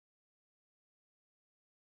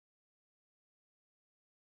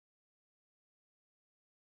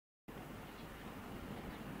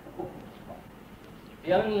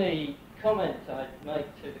The only comment I'd make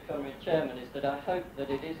to the Comrade Chairman is that I hope that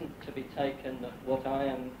it isn't to be taken that what I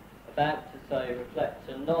am about to say reflects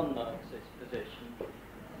a non-Marxist position,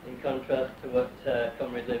 in contrast to what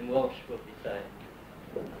Comrade Lynn Walsh will be saying.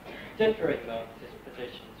 Differing Marxist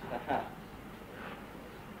positions, perhaps.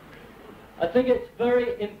 I think it's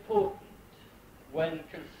very important when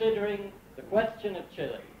considering the question of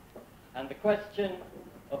Chile and the question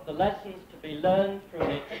of the lessons to be learned from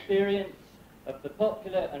the experience of the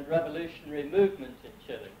popular and revolutionary movement in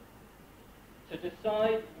Chile, to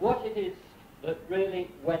decide what it is that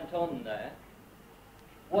really went on there,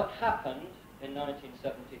 what happened in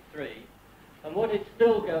 1973, and what is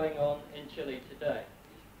still going on in Chile today.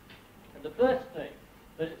 And the first thing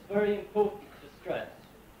that it's very important to stress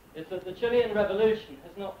is that the Chilean revolution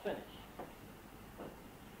has not finished.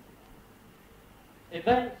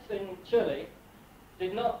 Events in Chile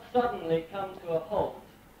did not suddenly come to a halt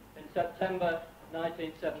in September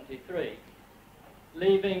 1973,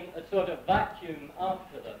 leaving a sort of vacuum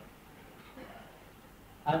after them,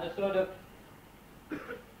 and a sort of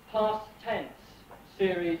past tense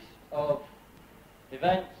series of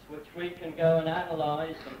events which we can go and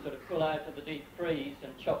analyse and sort of pull out of the deep freeze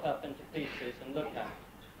and chop up into pieces and look at.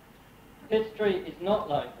 History is not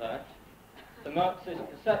like that. The Marxist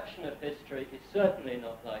perception of history is certainly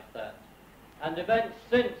not like that. And events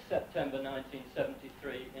since September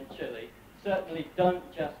 1973 in Chile certainly don't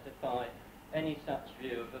justify any such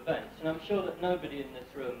view of events. And I'm sure that nobody in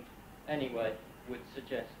this room, anyway, would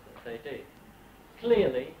suggest that they did.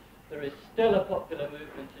 Clearly, there is still a popular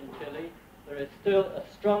movement in Chile. There is still a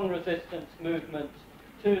strong resistance movement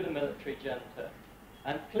to the military junta.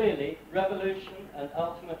 And clearly, revolution and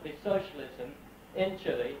ultimately socialism in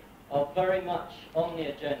Chile are very much on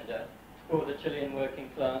the agenda for the Chilean working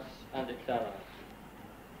class and its allies.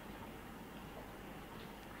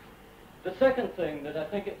 The second thing that I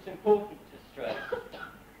think it's important to stress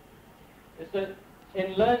is that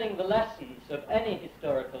in learning the lessons of any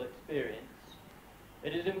historical experience,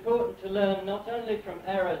 it is important to learn not only from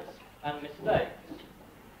errors and mistakes,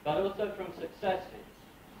 but also from successes.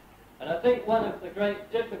 And I think one of the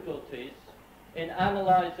great difficulties in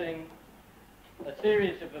analysing a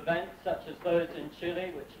series of events such as those in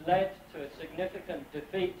Chile, which led to a significant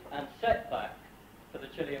defeat and setback for the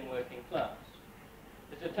Chilean working class,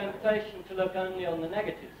 is a temptation to look only on the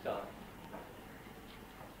negative side.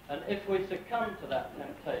 And if we succumb to that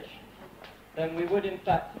temptation, then we would in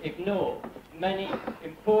fact ignore many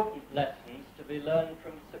important lessons to be learned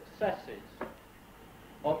from successes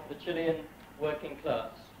of the Chilean working class,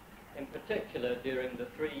 in particular during the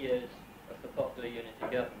 3 years of the Popular Unity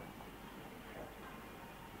government.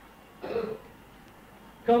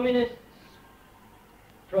 Communists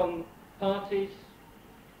from parties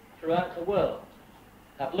throughout the world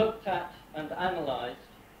have looked at and analysed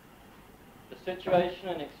the situation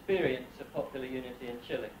and experience of popular unity in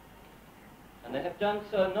Chile. And they have done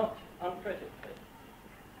so not uncritically.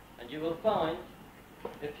 And you will find,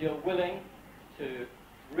 if you're willing to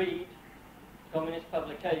read communist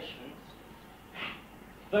publications,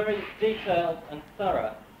 very detailed and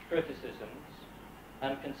thorough criticisms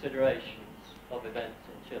and considerations of events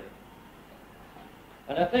in Chile.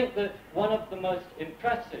 And I think that one of the most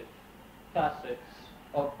impressive facets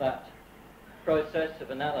of that process of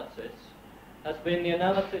analysis has been the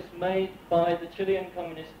analysis made by the Chilean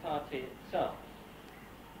Communist Party itself.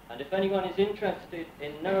 And if anyone is interested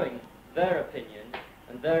in knowing their opinion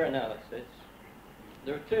and their analysis,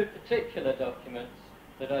 there are two particular documents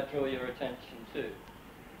that I draw your attention to.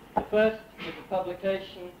 The first is a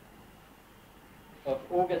publication of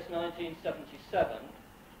August 1977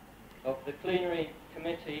 of the plenary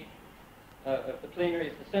committee, of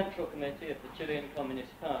the Central Committee of the Chilean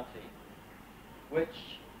Communist Party,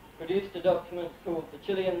 which produced a document called The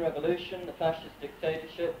Chilean Revolution, the Fascist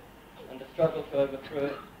Dictatorship, and the Struggle to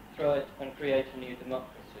Overthrow it and Create a New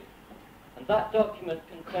Democracy. And that document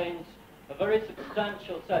contains a very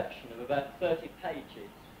substantial section of about 30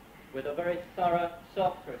 pages with a very thorough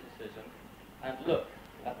self-criticism and look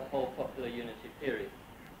at the whole popular unity period.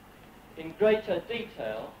 In greater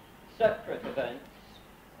detail, separate events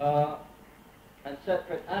and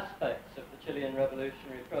separate aspects of the Chilean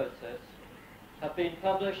revolutionary process have been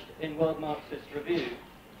published in World Marxist Review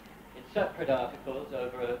in separate articles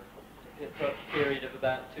over a period of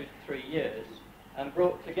about 2 to 3 years, and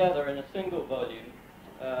brought together in a single volume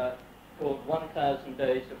called 1000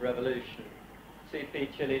 Days of Revolution,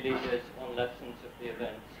 CP Chile Leaders on Lessons of the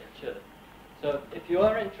Events in Chile. So if you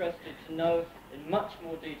are interested to know in much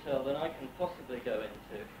more detail than I can possibly go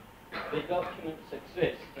into, the documents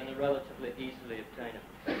exist and are relatively easily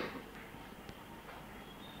obtainable.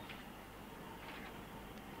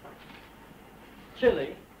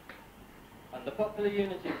 Chile and the Popular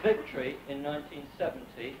Unity's victory in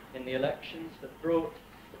 1970 in the elections that brought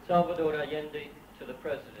Salvador Allende to the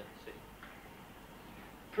presidency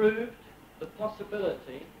proved the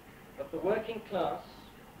possibility of the working class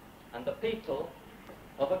and the people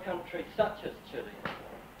of a country such as Chile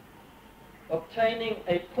obtaining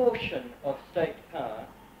a portion of state power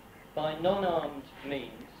by non-armed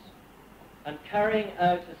means and carrying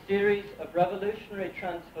out a series of revolutionary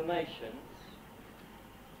transformations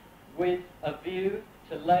with a view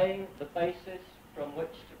to laying the basis from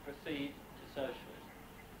which to proceed to socialism.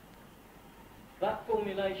 That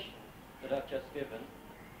formulation that I've just given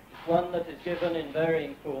is one that is given in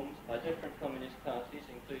varying forms by different communist parties,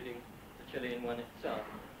 including the Chilean one itself,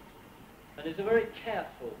 and is a very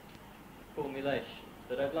careful formulation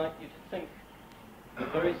that I'd like you to think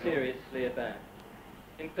very seriously about.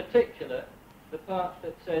 In particular, the part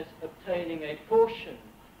that says obtaining a portion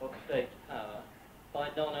of state power by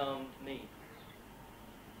non-armed means.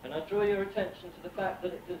 And I draw your attention to the fact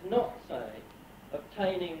that it does not say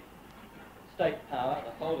obtaining state power,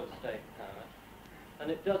 the whole of state power, and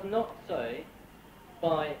it does not say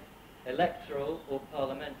by electoral or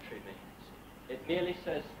parliamentary means. It merely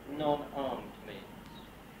says non-armed means.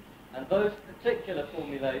 And those particular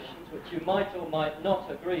formulations, which you might or might not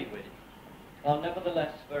agree with, are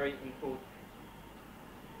nevertheless very important.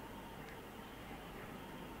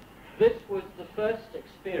 This was the first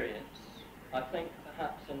experience, I think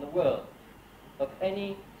perhaps in the world, of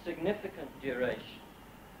any significant duration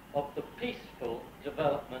of the peaceful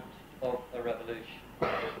development of a revolution.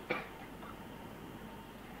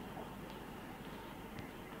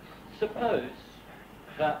 Suppose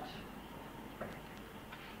that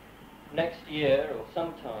next year or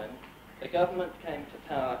sometime a government came to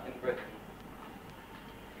power in Britain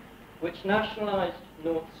which nationalised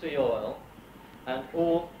North Sea oil and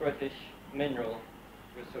all British mineral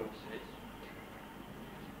resources,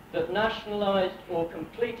 that nationalised or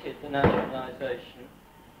completed the nationalisation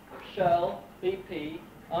of Shell, BP,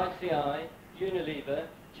 ICI, Unilever,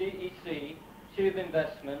 GEC, Tube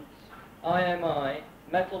Investments, IMI,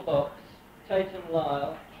 Metal Box, Tate &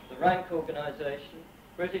 Lyle, the Rank Organisation,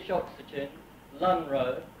 British Oxygen,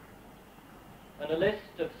 Lunro, and a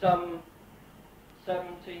list of some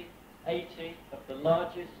 70, 80 of the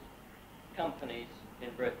largest companies in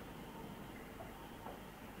Britain.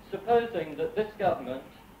 Supposing that this government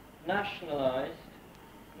nationalised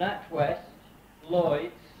NatWest,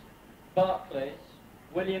 Lloyds, Barclays,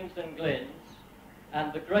 Williams and Glyn's,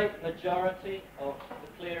 and the great majority of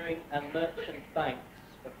the clearing and merchant banks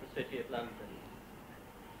of the City of London.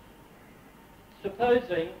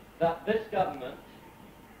 Supposing that this government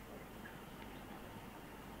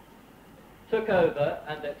took over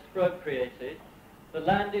and expropriated the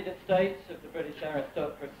landed estates of the British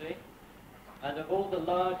aristocracy and of all the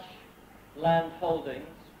large land holdings,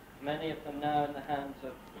 many of them now in the hands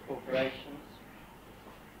of corporations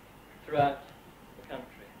throughout the country.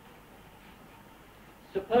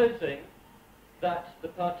 Supposing that the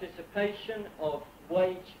participation of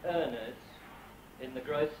wage earners in the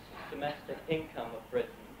gross domestic income of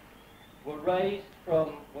Britain were raised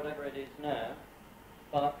from whatever it is now,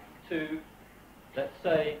 but to, let's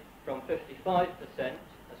say, from 55%,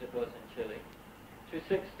 as it was in Chile, to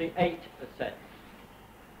 68%.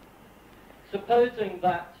 Supposing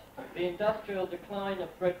that the industrial decline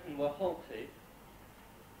of Britain were halted,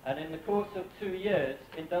 and in the course of 2 years,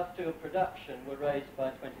 industrial production were raised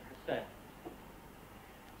by 20%.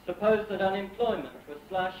 Suppose that unemployment was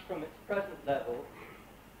slashed from its present level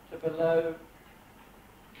to below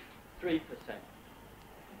 3%.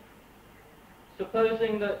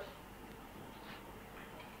 Supposing that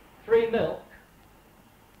free milk,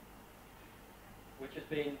 which has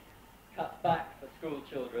been cut back for school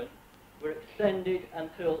children, were extended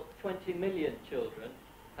until 20 million children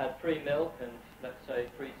had free milk and, let's say,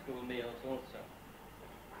 free school meals also.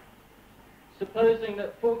 Supposing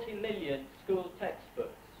that 40 million school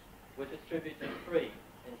textbooks were distributed free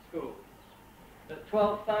in schools, that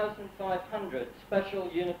 12,500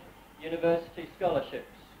 special university scholarships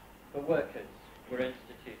for workers were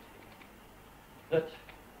instituted, that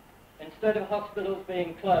instead of hospitals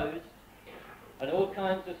being closed and all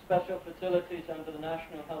kinds of special facilities under the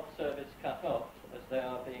National Health Service cut off, as they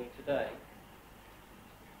are being today,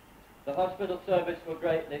 the hospital service were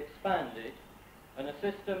greatly expanded and a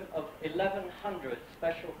system of 1,100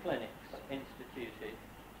 special clinics instituted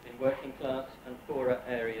in working class and poorer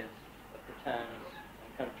areas of the towns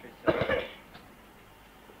and countryside.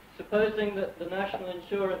 Supposing that the National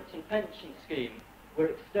Insurance and Pension Scheme were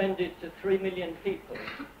extended to 3 million people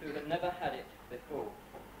who had never had it before.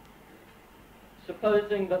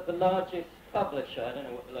 Supposing that the largest publisher, I don't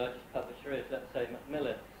know what the largest publisher is, let's say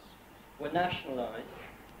Macmillan's, were nationalised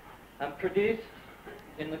and produced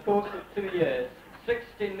in the course of 2 years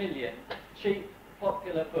 60 million cheap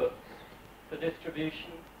popular books for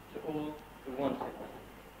distribution to all who wanted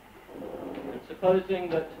them. And supposing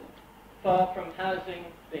that far from housing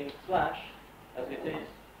being slashed, as it is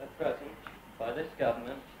at present by this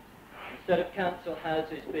government, instead of council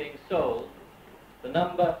houses being sold, the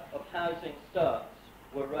number of housing starts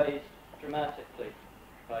were raised dramatically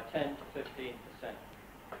by 10 to 15%.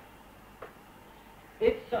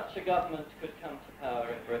 If such a government could come to power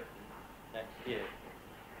in Britain next year,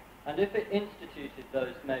 and if it instituted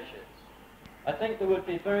those measures, I think there would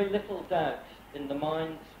be very little doubt in the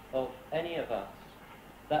minds of any of us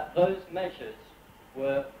that those measures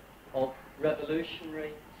were of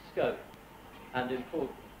revolutionary scope and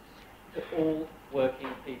importance to all working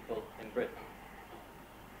people in Britain.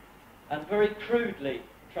 And very crudely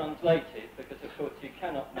translated, because of course you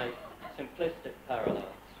cannot make simplistic parallels,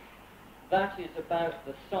 that is about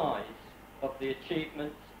the size of the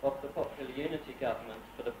achievements of the Popular Unity government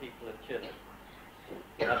for the people of Chile.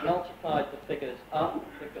 I've multiplied the figures up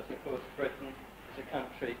because of course Britain is a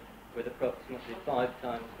country with approximately 5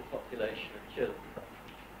 times the population of Chile.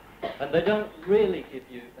 And they don't really give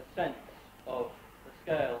you a sense of the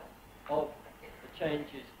scale of the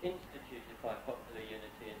changes instituted by Popular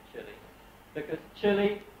Unity in Chile, because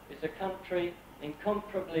Chile is a country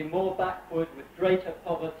incomparably more backward, with greater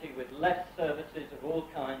poverty, with less services of all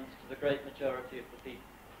kinds to the great majority of the people.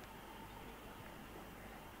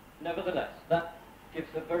 Nevertheless, that gives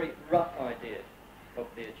a very rough idea of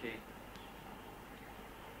the achievements.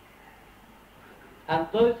 And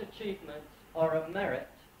those achievements are a merit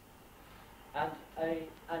and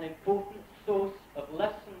an important source of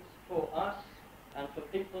lessons for us and for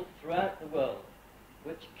people throughout the world,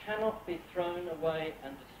 which cannot be thrown away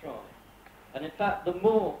and destroyed. And in fact, the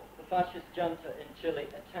more the fascist junta in Chile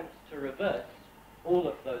attempts to reverse all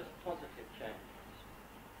of those positive changes,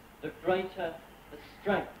 the greater the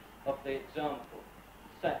strength of the example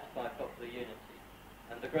set by Popular Unity,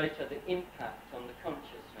 and the greater the impact on the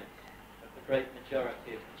consciousness of the great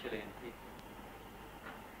majority of the Chilean people.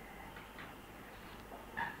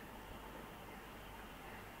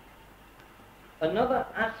 Another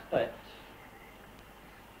aspect,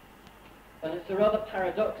 and it's a rather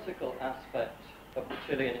paradoxical aspect of the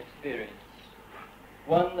Chilean experience,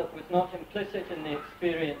 one that was not implicit in the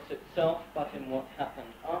experience itself but in what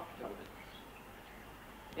happened afterwards,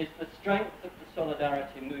 is the strength of the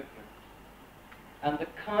solidarity movement and the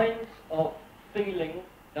kinds of feeling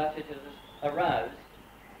that it has aroused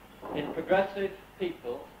in progressive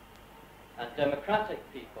people and democratic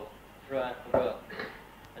people throughout the world.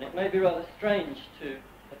 And it may be rather strange to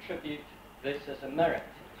attribute this as a merit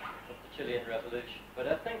of the Chilean Revolution, but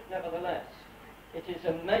I think nevertheless it is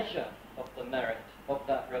a measure of the merit of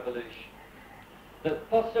that revolution, that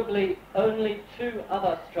possibly only 2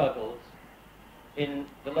 other struggles in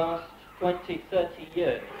the last 20, 30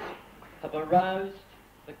 years have aroused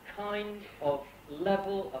the kind of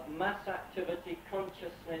level of mass activity,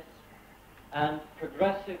 consciousness, and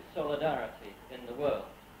progressive solidarity in the world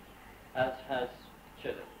as has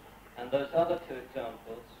Chile. And those other 2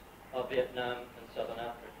 examples are Vietnam and Southern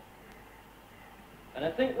Africa. And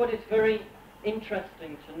I think what is very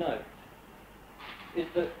interesting to note is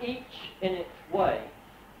that each in its way,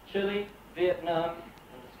 Chile, Vietnam,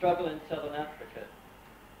 and the struggle in Southern Africa,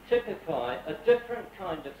 typify a different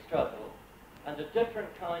kind of struggle and a different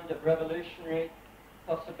kind of revolutionary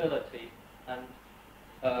possibility and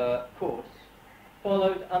course,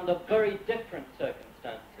 followed under very different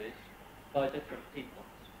circumstances by different peoples.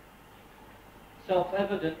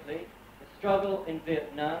 Self-evidently, the struggle in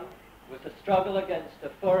Vietnam was a struggle against a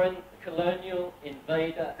foreign colonial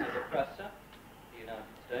invader and oppressor, the United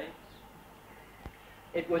States.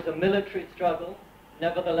 It was a military struggle,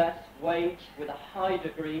 nevertheless waged with a high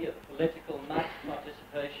degree of political mass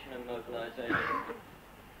participation and mobilization,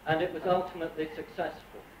 and it was ultimately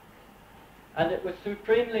successful. And it was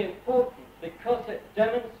supremely important because it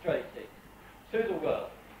demonstrated to the world,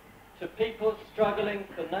 to people struggling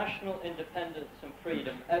for national independence and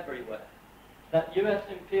freedom everywhere, that US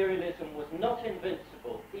imperialism was not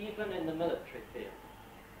invincible, even in the military field.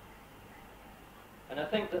 And I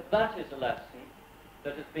think that that is a lesson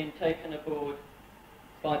that has been taken aboard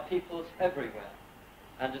by peoples everywhere,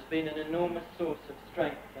 and has been an enormous source of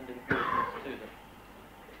strength and importance to them.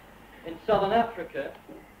 In Southern Africa,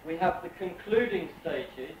 we have the concluding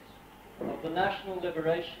stages of the national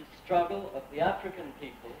liberation struggle of the African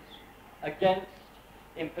peoples against,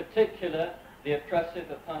 in particular, the oppressive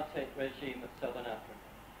apartheid regime of Southern Africa.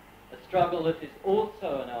 A struggle that is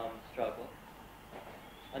also an armed struggle,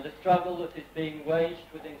 and a struggle that is being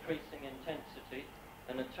waged with increasing intensity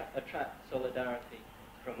and attracts solidarity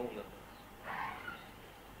from all of us.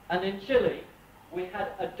 And in Chile, we had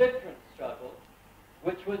a different struggle,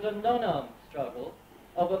 which was a non-armed struggle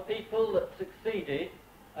of a people that succeeded,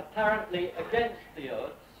 apparently against the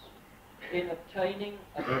odds, in obtaining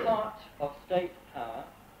a part of state power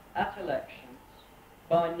at elections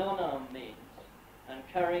by non-armed means and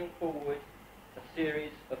carrying forward a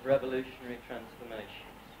series of revolutionary transformations.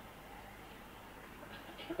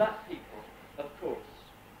 That people, of course,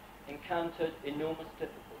 encountered enormous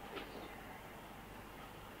difficulties.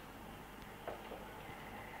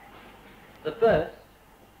 The first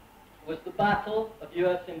was the battle of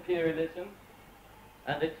US imperialism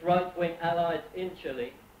and its right-wing allies in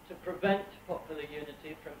Chile to prevent popular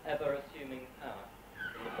unity from ever assuming power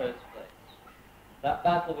in the first place. That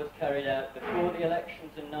battle was carried out before the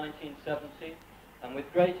elections in 1970 and with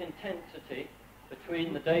great intensity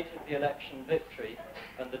between the date of the election victory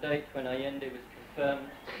and the date when Allende was confirmed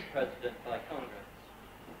as president by Congress.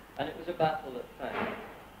 And it was a battle that failed.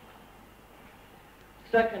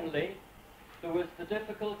 Secondly, there was the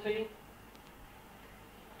difficulty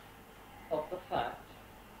of the fact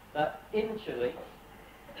that in Chile,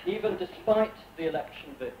 even despite the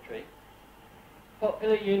election victory,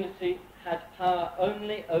 popular unity had power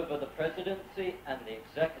only over the presidency and the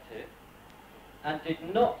executive, and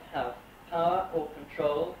did not have power or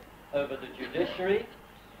control over the judiciary,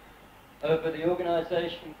 over the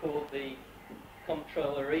organization called the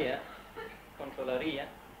Contraloria,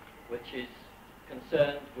 which is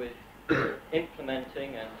concerned with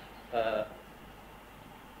implementing and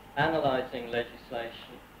analyzing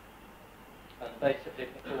legislation, and basically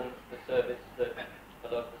performs the service that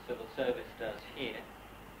a local civil service does here.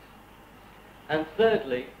 And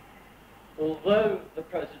thirdly, although the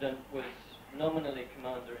president was nominally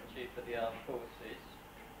commander-in-chief of the armed forces,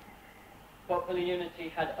 popular unity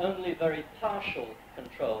had only very partial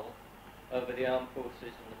control over the armed forces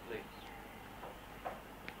and the police.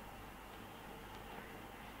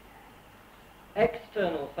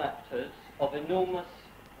 External factors of enormous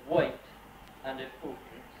weight and importance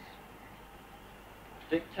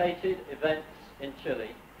dictated events in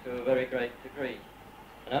Chile to a very great degree.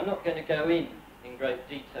 And I'm not going to go in great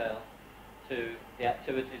detail to the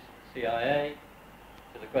activities of the CIA,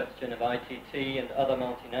 to the question of ITT and other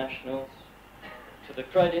multinationals, to the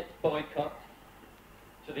credit boycott,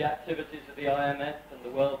 to the activities of the IMF and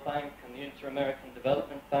the World Bank and the Inter-American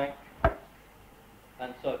Development Bank,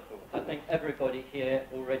 and so forth. I think everybody here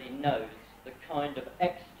already knows the kind of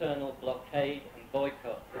external blockade and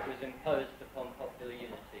boycott that was imposed upon popular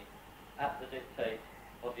unity at the dictate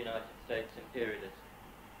of United States imperialism.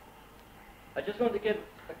 I just want to give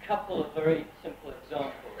a couple of very simple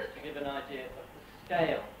examples to give an idea of the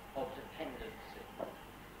scale of dependency.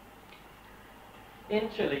 In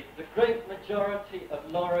Chile, the great majority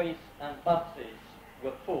of lorries and buses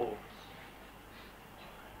were Fords.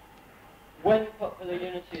 When Popular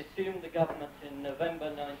Unity assumed the government in November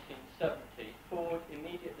 1970, Ford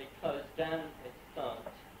immediately closed down its plant,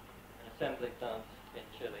 an assembly plant in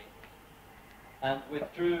Chile, and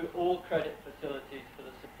withdrew all credit facilities for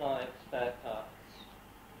the supply of spare parts,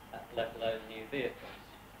 let alone new vehicles.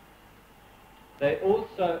 They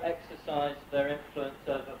also exercised their influence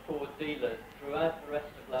over Ford dealers throughout the rest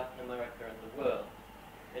of Latin America and the world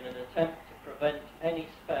in an attempt to prevent any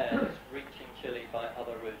spares reaching Chile by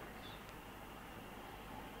other routes.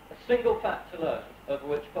 A single fact alone, over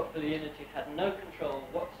which Popular Unity had no control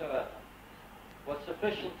whatsoever, was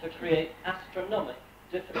sufficient to create astronomical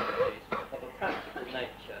difficulties of a practical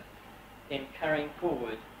nature in carrying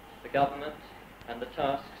forward the government and the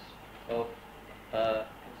tasks of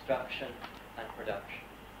construction and production.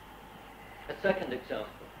 A second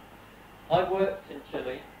example. I worked in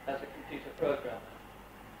Chile as a computer programmer,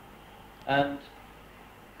 and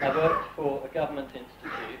I worked for a government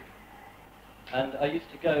institute, and I used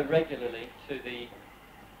to go regularly to the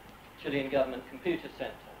Chilean Government Computer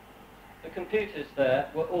Center. The computers there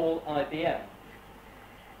were all IBM.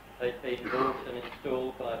 They'd been bought and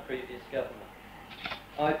installed by a previous government.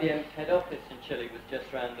 IBM's head office in Chile was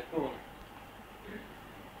just round the corner.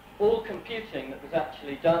 All computing that was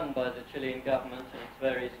actually done by the Chilean government and its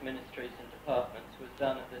various ministries and departments was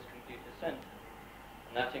done at this computer center.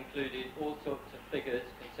 And that included all sorts of figures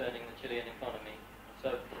concerning the Chilean economy and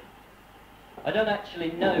so forth. I don't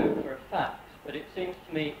actually know for a fact, but it seems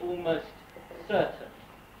to me almost certain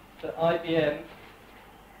that IBM,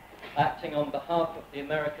 acting on behalf of the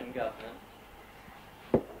American government,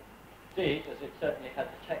 did, as it certainly had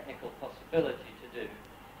the technical possibility to do,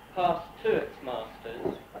 pass to its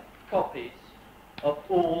masters copies of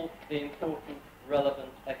all the important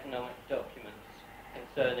relevant economic documents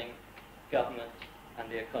concerning government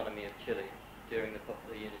and the economy of Chile during the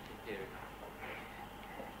Popular Unity period.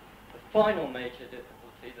 The final major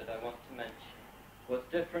difficulty that I want to mention was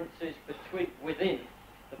differences within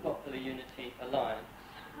the Popular Unity alliance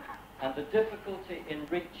and the difficulty in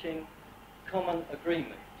reaching common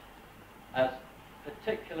agreement, as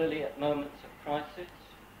particularly at moments of crisis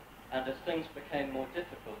and as things became more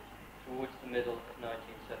difficult towards the middle of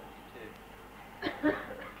 1972.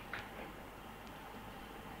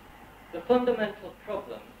 The fundamental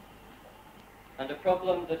problem, and a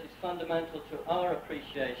problem that is fundamental to our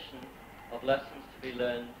appreciation of lessons to be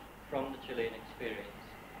learned from the Chilean experience,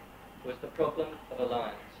 was the problem of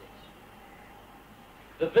alliances.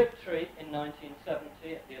 The victory in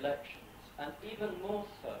 1970 at the elections, and even more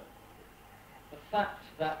so, the fact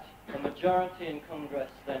that a majority in Congress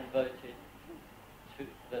then voted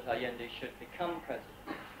that Allende should become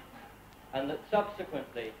president, and that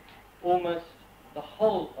subsequently almost the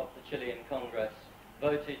whole of the Chilean Congress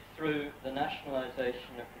voted through the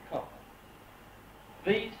nationalization of the copper.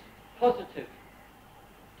 These positive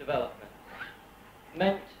developments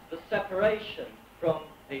meant the separation from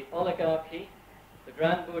the oligarchy, the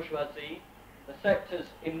grand bourgeoisie, the sectors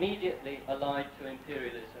immediately allied to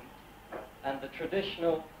imperialism, and the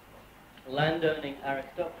traditional landowning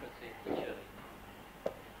aristocracy of Chile.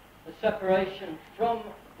 The separation from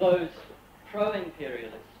those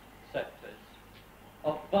pro-imperialist sectors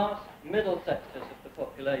of vast middle sectors of the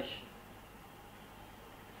population.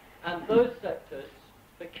 And those sectors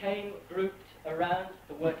became grouped around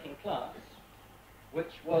the working class,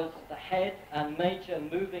 which was the head and major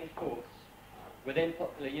moving force within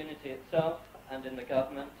Popular Unity itself and in the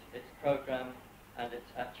government, its program and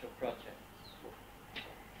its actual projects.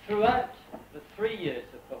 Throughout the 3 years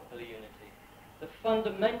of Popular Unity, the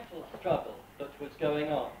fundamental struggle that was going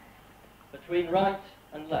on between right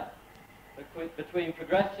and left, between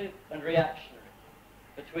progressive and reactionary,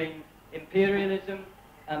 between imperialism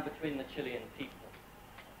and between the Chilean people,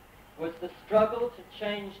 was the struggle to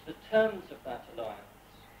change the terms of that alliance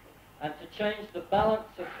and to change the balance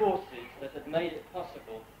of forces that had made it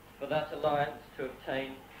possible for that alliance to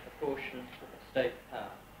obtain a portion of state power.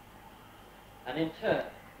 And in turn,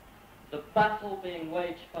 the battle being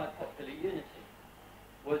waged by Popular Unity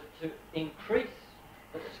was to increase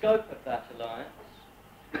the scope of that alliance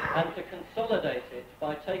and to consolidate it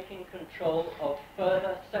by taking control of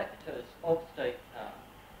further sectors of state power,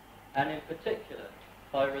 and in particular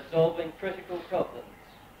by resolving critical problems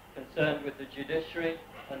concerned with the judiciary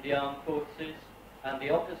and the armed forces and the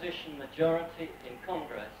opposition majority in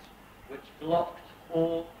Congress, which blocked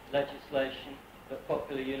all legislation that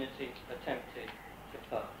Popular Unity attempted to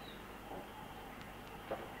pass.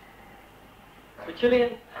 The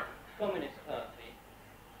Chilean Communist Party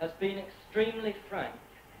has been extremely frank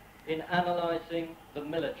in analysing the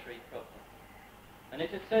military problem. And it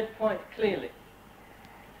has said quite clearly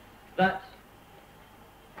that,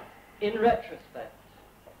 in retrospect,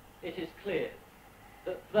 it is clear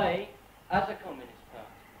that they, as a communist party,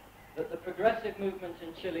 that the progressive movement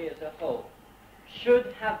in Chile as a whole,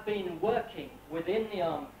 should have been working within the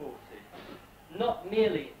armed forces, not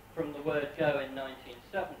merely from the word go in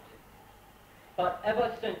 1970, but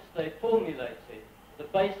ever since they formulated the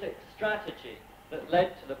basic strategy that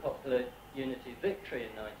led to the Popular Unity victory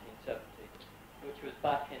in 1970, which was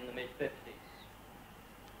back in the mid-50s.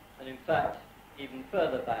 And in fact, even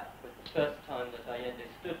further back, was the first time that Allende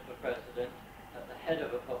stood for president at the head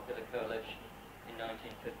of a popular coalition in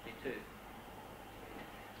 1952.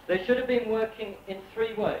 They should have been working in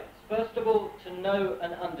 3 ways. First of all, to know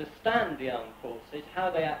and understand the armed forces, how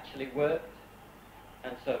they actually worked,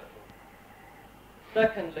 and so forth.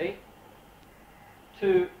 Secondly,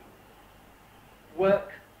 to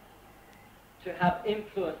work to have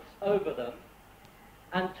influence over them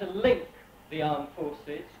and to link the armed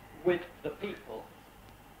forces with the people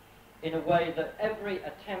in a way that every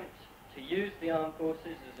attempt to use the armed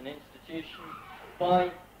forces as an institution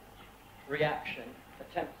by reaction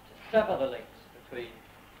attempts to sever the links between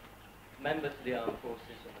members of the armed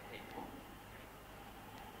forces and the people.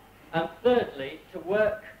 And thirdly, to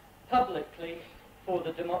work publicly for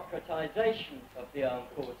the democratization of the armed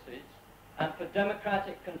forces and for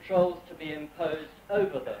democratic controls to be imposed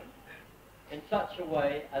over them in such a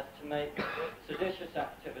way as to make seditious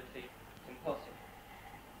activity impossible.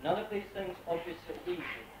 None of these things obviously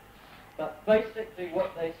easy, but basically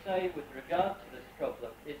what they say with regard to this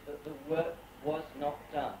problem is that the work was not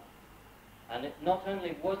done. And it not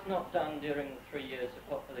only was not done during the 3 years of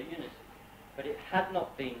Popular Unity, but it had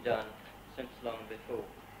not been done since long before.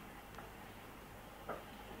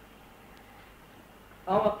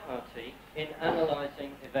 our party in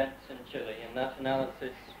analysing events in Chile, and that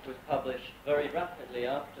analysis was published very rapidly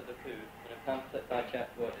after the coup in a pamphlet by Jack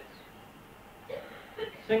Waddis,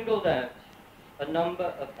 singled out a number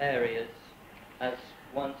of areas as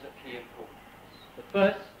ones of key importance. The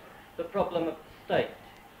first, the problem of the state.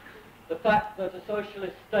 The fact that a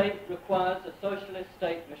socialist state requires a socialist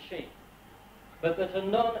state machine, but that a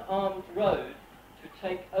non-armed road to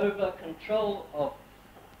take over control of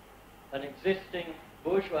an existing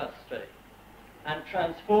bourgeois state and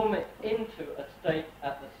transform it into a state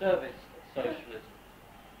at the service of socialism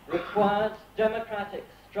requires democratic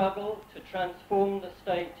struggle to transform the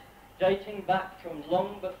state dating back from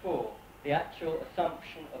long before the actual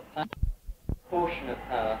assumption of power, portion of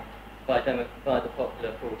power by the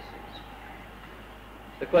popular forces.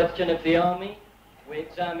 The question of the army we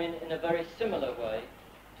examine in a very similar way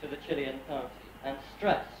to the Chilean party and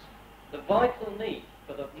stress the vital need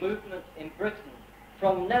for the movement in Britain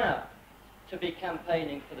from now to be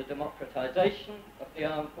campaigning for the democratization of the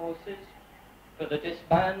armed forces, for the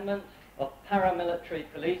disbandment of paramilitary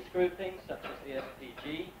police groupings such as the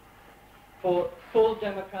SPG, for full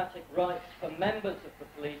democratic rights for members of the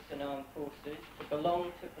police and armed forces to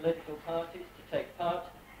belong to political parties, to take part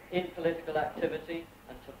in political activity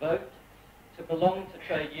and to vote, to belong to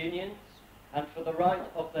trade unions, and for the right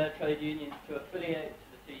of their trade unions to affiliate to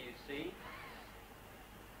the TUC.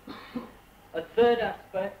 A third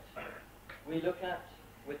aspect we look at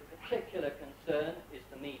with particular concern is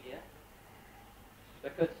the media,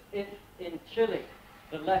 because if in Chile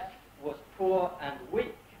the left was poor and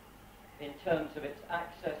weak in terms of its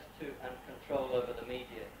access to and control over the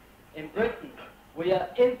media, in Britain we are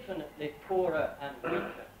infinitely poorer and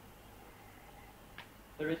weaker.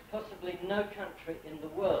 There is possibly no country in the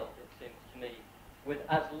world, it seems to me, with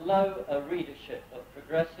as low a readership of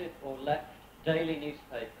progressive or left daily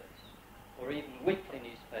newspapers, or even weekly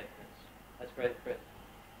newspapers, as Great Britain.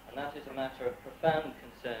 And that is a matter of profound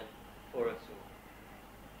concern for us all.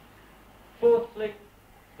 Fourthly,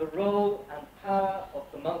 the role and power of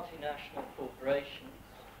the multinational corporations,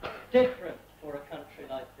 different for a country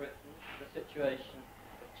like Britain, the situation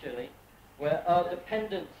of Chile, where our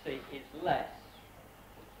dependency is less,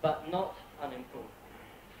 but not unimportant.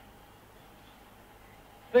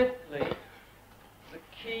 Fifthly, the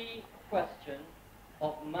key question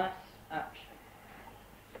of mass action.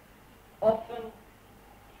 Often,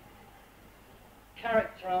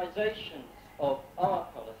 characterizations of our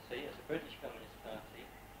policy as a British Communist Party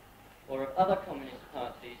or of other communist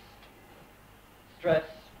parties stress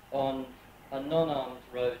on a non-armed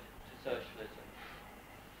road to socialism,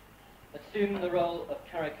 assume the role of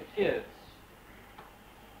caricatures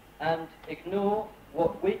and ignore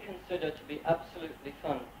what we consider to be absolutely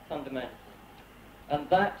fundamental, and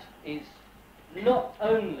that is not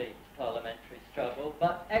only parliamentary struggle,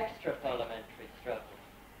 but extra-parliamentary struggle.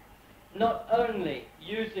 Not only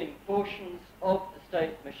using portions of the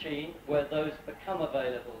state machine where those become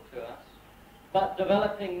available to us, but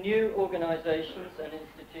developing new organizations and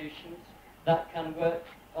institutions that can work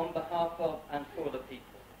on behalf of and for the people.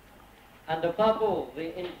 And above all,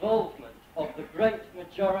 the involvement of the great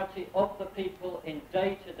majority of the people in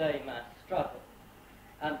day-to-day mass struggle,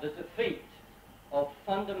 and the defeat of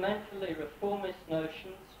fundamentally reformist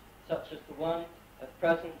notions, such as the one at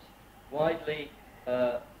present widely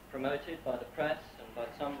promoted by the press and by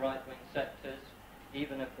some right-wing sectors,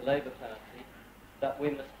 even of the Labour Party, that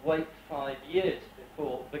we must wait 5 years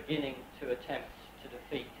before beginning to attempt to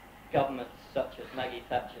defeat governments such as Maggie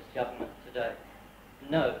Thatcher's government today.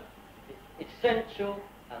 No, it's essential,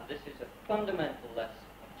 and this is a fundamental lesson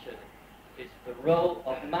of Chile, is the role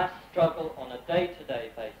of mass struggle on a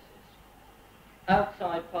day-to-day basis,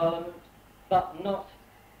 outside Parliament, but not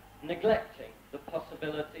neglecting the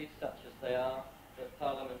possibilities such as they are that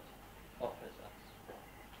Parliament offers us.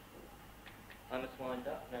 I must wind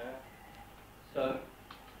up now. So,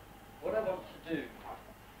 what I want to do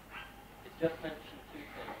is just mention two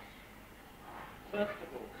things. First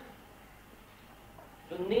of all,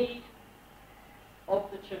 the need of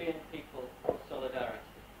the Chilean people for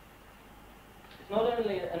solidarity. It's not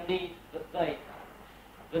only a need that they have.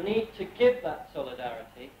 The need to give that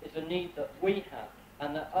solidarity is a need that we have,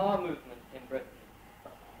 and that our movement in Britain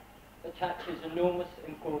attaches enormous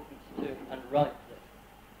importance to, and rightly.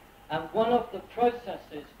 And one of the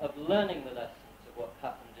processes of learning the lessons of what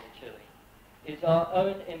happened in Chile is our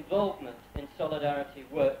own involvement in solidarity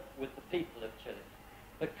work with the people of Chile,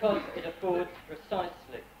 because it affords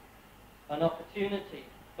precisely an opportunity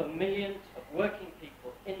for millions of working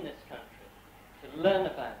people in this country to learn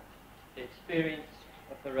about the experience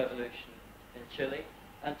of the revolution in Chile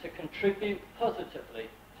and to contribute positively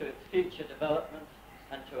to its future development,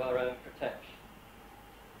 and to our own protection.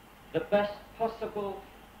 The best possible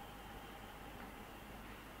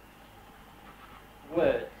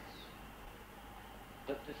words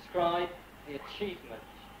that describe the achievement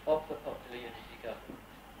of the Popular Unity Government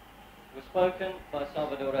were spoken by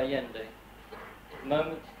Salvador Allende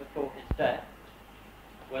moments before his death,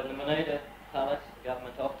 when the Moneda Palace, the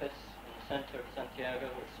government office in the center of Santiago,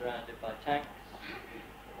 was surrounded by tanks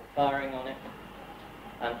that were firing on it,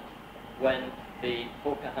 and when the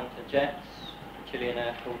Hawker Hunter jets, the Chilean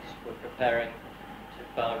Air Force, were preparing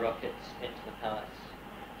to fire rockets into the palace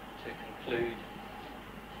to conclude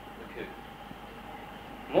the coup.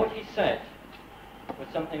 And what he said was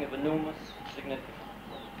something of enormous significance.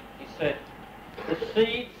 He said, "The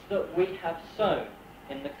seeds that we have sown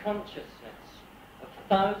in the consciousness of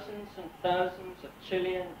thousands and thousands of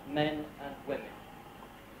Chilean men and women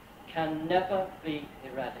can never be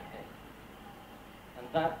eradicated." And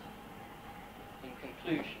that, in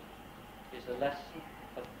conclusion, is a lesson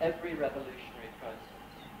of every revolutionary process,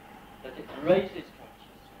 that it raises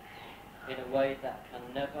consciousness in a way that can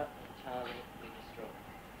never entirely be destroyed.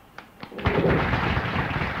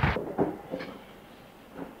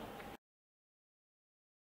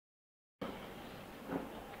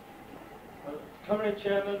 Comrade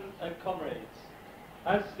Chairman and comrades,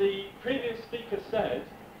 as the previous speaker said,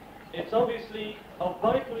 it's obviously of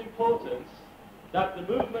vital importance that the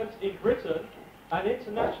movement in Britain and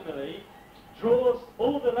internationally draws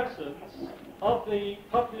all the lessons of the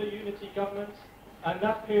Popular Unity Government and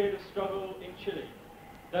that period of struggle in Chile.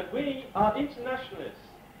 That we are internationalists.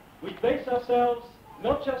 We base ourselves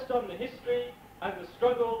not just on the history and the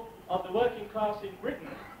struggle of the working class in Britain,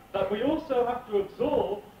 but we also have to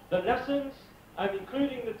absorb the lessons and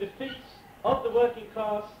including the defeats of the working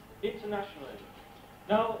class internationally.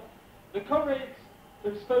 Now, the comrades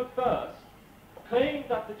who spoke first claimed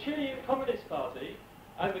that the Chilean Communist Party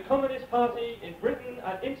and the Communist Party in Britain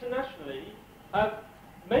and internationally have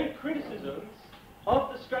made criticisms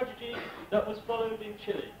of the strategy that was followed in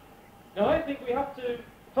Chile. Now, I think we have to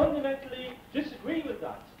fundamentally disagree with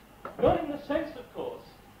that. Not in the sense, of course,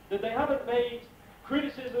 that they haven't made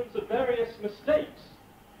criticisms of various mistakes,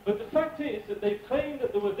 but the fact is that they've claimed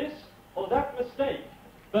that there were this or that mistake,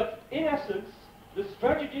 but in essence, the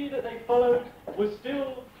strategy that they followed was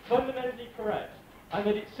still fundamentally correct, and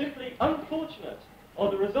that it's simply unfortunate, or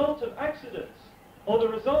the result of accidents, or the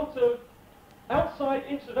result of outside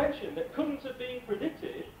intervention that couldn't have been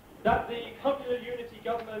predicted, that the Popular Unity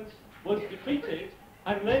Government was defeated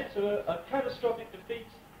and led to a catastrophic defeat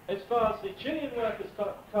as far as the Chilean workers'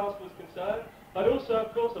 class was concerned, but also,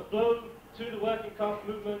 of course, a blow to the working class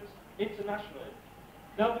movement internationally.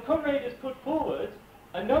 Now, the comrade has put forward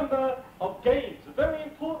a number of gains, very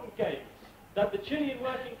important gains, that the Chilean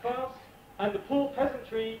working class and the poor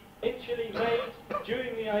peasantry in Chile made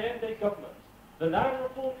during the Allende government. The land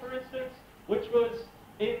reform, for instance, which was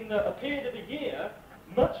in a period of a year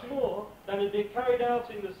much more than had been carried out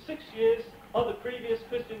in the 6 years of the previous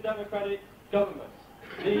Christian Democratic government.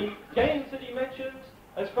 The gains that he mentioned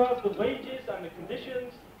as far as the wages and the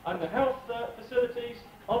conditions and the health facilities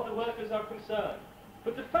of the workers are concerned.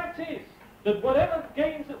 But the fact is that whatever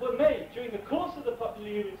gains that were made during the course of the Popular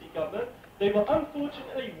Unity government, they were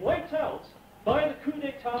unfortunately wiped out by the coup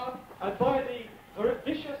d'etat and by the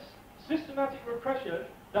vicious, systematic repression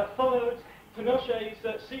that followed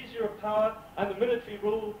Pinochet's seizure of power and the military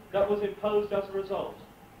rule that was imposed as a result.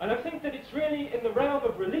 And I think that it's really in the realm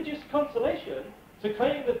of religious consolation to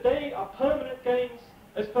claim that they are permanent gains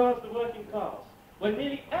as far as the working class, when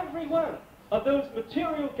nearly every one of those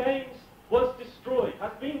material gains was destroyed,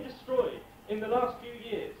 has been destroyed in the last few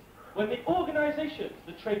years, when the organizations,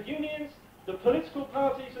 the trade unions, the political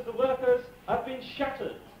parties of the workers have been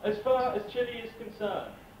shattered as far as Chile is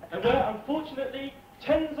concerned, and where unfortunately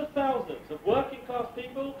tens of thousands of working class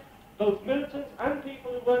people, both militants and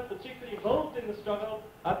people who weren't particularly involved in the struggle,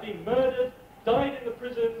 have been murdered, died in the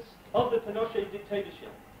prisons of the Pinochet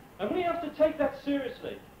dictatorship. And we have to take that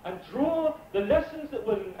seriously and draw the lessons that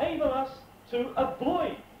will enable us to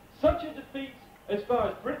avoid such a defeat as far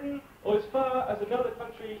as Britain or as far as another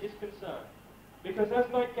country is concerned. Because as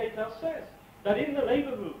Mike Gatehouse says, that in the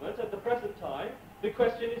labour movement at the present time, the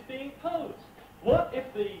question is being posed. What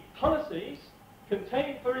if the policies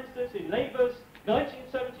contained, for instance, in Labour's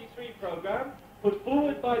 1973 programme, put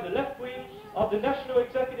forward by the left wing of the National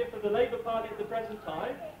Executive of the Labour Party at the present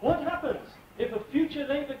time, what happens if a future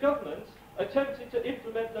Labour government attempted to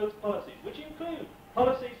implement those policies, which include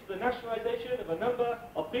policies for the nationalisation of a number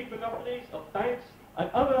of big monopolies, of banks, and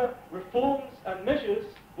other reforms and measures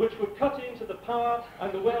which would cut into the power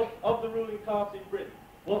and the wealth of the ruling class in Britain?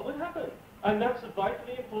 What would happen? And that's a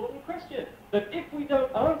vitally important question. That if we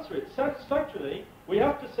don't answer it satisfactorily, we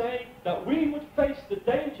have to say that we would face the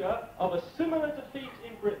danger of a similar defeat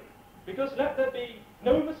in Britain. Because let there be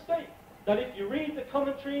no mistake that if you read the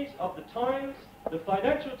commentaries of the Times, the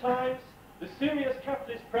Financial Times, the serious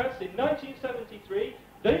capitalist press in 1973,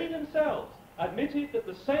 they themselves admitted that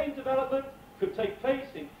the same development could take place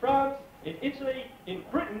in France, in Italy, in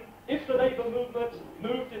Britain, if the labour movement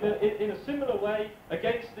moved in a similar way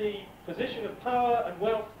against the position of power and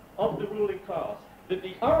wealth of the ruling class. That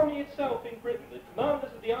the army itself in Britain, the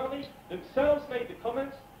commanders of the army themselves made the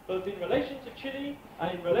comment, both in relation to Chile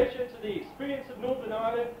and in relation to the experience of Northern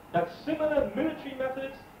Ireland, that similar military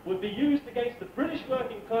methods would be used against the British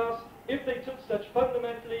working class if they took such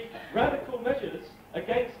fundamentally radical measures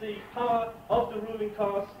against the power of the ruling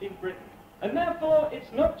class in Britain. And therefore,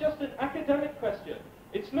 it's not just an academic question.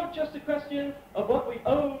 It's not just a question of what we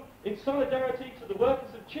owe in solidarity to the workers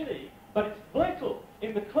of Chile, but it's vital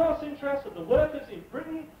in the class interests of the workers in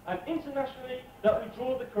Britain and internationally that we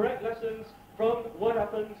draw the correct lessons from what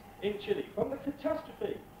happened in Chile, from the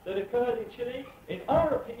catastrophe that occurred in Chile, in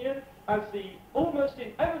our opinion, as the almost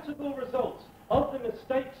inevitable result of the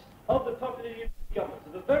mistakes of the Popular Unity government,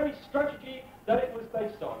 of the very strategy that it was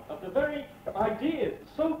based on, of the very ideas,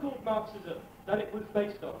 so-called Marxism, that it was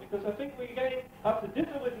based on. Because I think we again have to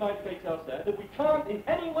differ with Mike Gatehouse there, that we can't in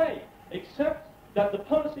any way accept that the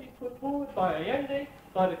policies put forward by Allende,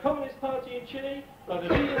 by the Communist Party in Chile, by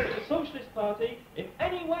the leaders of the Socialist Party, in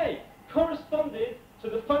any way corresponded to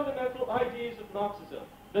the fundamental ideas of Marxism.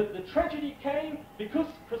 That the tragedy came because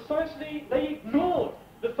precisely they ignored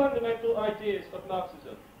the fundamental ideas of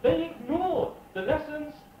Marxism. They ignored the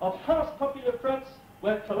lessons of past popular fronts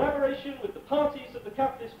where collaboration with the parties of the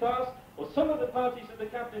capitalist class, or some of the parties of the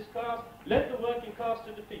capitalist class, led the working class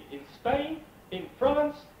to defeat in Spain, in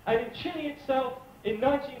France, and in Chile itself in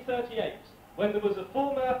 1938, when there was a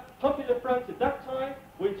former popular front at that time,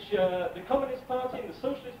 which the Communist Party and the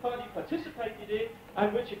Socialist Party participated in,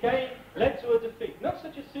 and which again led to a defeat. Not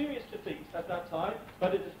such a serious defeat at that time,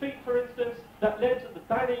 but a defeat, for instance, that led to the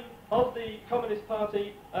banning of the Communist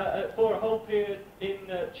Party for a whole period in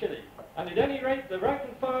Chile. And at any rate, the rank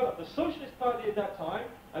and file of the Socialist Party at that time,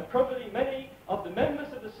 and probably many of the members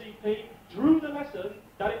of the CP, drew the lesson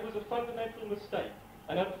that it was a fundamental mistake.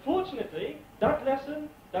 And unfortunately, that lesson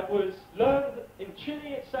that was learned in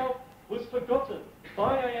Chile itself was forgotten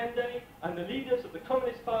by Allende and the leaders of the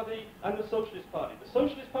Communist Party and the Socialist Party. The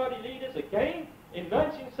Socialist Party leaders, again, in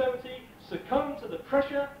 1970, succumbed to the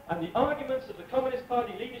pressure and the arguments of the Communist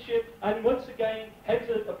Party leadership and once again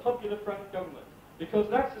entered a Popular Front government. Because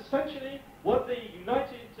that's essentially what the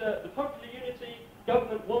Popular Unity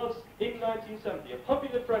government was in 1970. A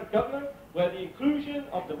Popular Front government where the inclusion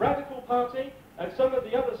of the Radical Party and some of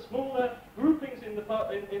the other smaller groupings in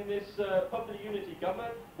this Popular Unity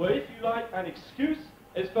government were, if you like, an excuse,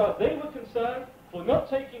 as far as they were concerned, for not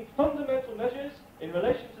taking fundamental measures in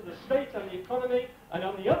relation to the state and the economy, and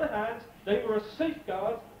on the other hand, they were a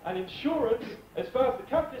safeguard and insurance, as far as the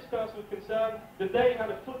capitalist class was concerned, that they had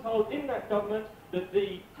a foothold in that government, that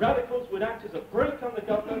the radicals would act as a brake on the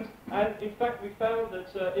government, and in fact we found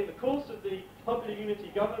that in the course of the Popular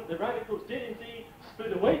Unity government, the radicals did indeed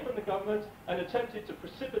split away from the government and attempted to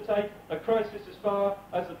precipitate a crisis as far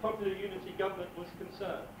as the Popular Unity government was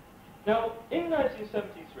concerned. Now, in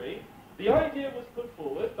 1973, the idea was put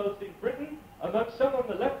forward, both in Britain, among some on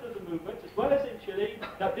the left of the movement, as well as in Chile,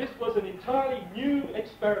 that this was an entirely new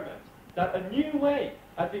experiment, that a new way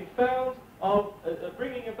had been found of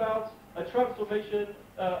bringing about a transformation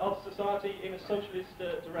of society in a socialist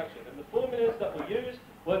direction. And the formulas that were used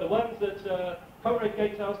were the ones that Comrade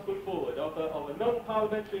Gatehouse put forward, of a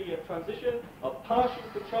non-parliamentary transition, of partial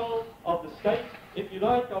control of the state, if you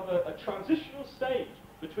like, of a transitional stage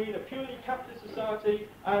between a purely capitalist society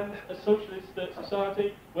and a socialist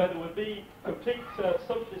society, where there would be complete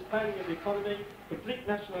socialist planning of the economy, complete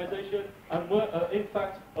nationalisation, and in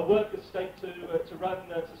fact a workers' state to run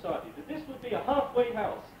society. That this would be a halfway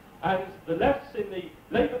house, and the lefts in the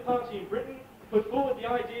Labour Party in Britain put forward the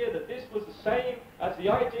idea that this was the same as the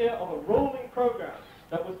idea of a rolling programme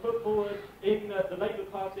that was put forward in the Labour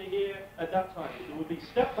Party here at that time. It would be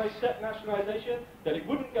step-by-step nationalisation, that it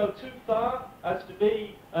wouldn't go too far as to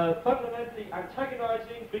be fundamentally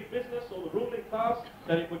antagonising big business or the ruling class,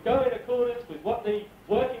 that it would go in accordance with what the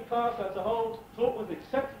working class as a whole thought was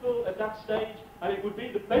acceptable at that stage, and it would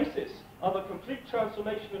be the basis of a complete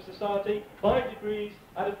transformation of society by degrees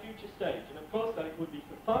at a future stage. And of course that it would be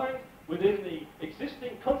confined within the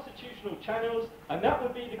existing constitutional channels, and that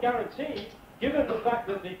would be the guarantee, given the fact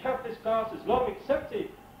that the capitalist class has long accepted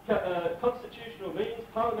constitutional means,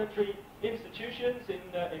 parliamentary institutions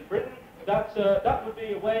in Britain, that that would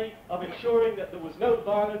be a way of ensuring that there was no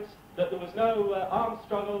violence, that there was no armed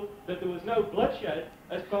struggle, that there was no bloodshed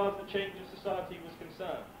as far as the change of society was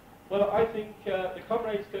concerned. Well, I think the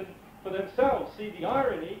comrades can, for themselves, see the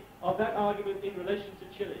irony of that argument in relation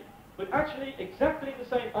to Chile. But actually, exactly the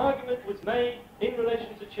same argument was made in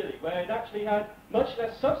relation to Chile, where it actually had much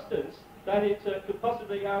less substance than it could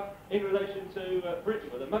possibly have in relation to Britain,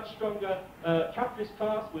 with a much stronger capitalist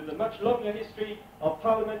class, with a much longer history of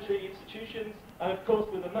parliamentary institutions, and of course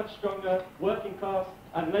with a much stronger working class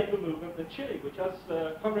and labour movement than Chile, which, as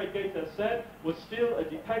Comrade Gaeta said, was still a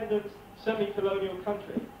dependent semi-colonial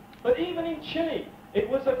country. But even in Chile, it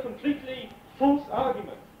was a completely false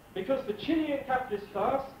argument, because the Chilean capitalist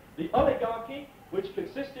class, the oligarchy, which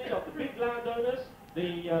consisted of the big landowners,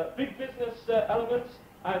 the big business elements,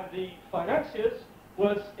 and the financiers,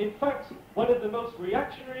 was in fact one of the most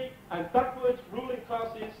reactionary and backward ruling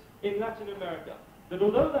classes in Latin America. That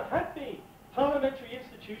although there had been parliamentary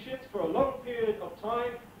institutions for a long period of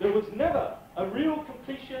time, there was never a real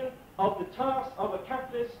completion of the task of a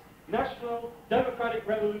capitalist national democratic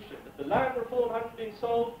revolution. That the land reform hadn't been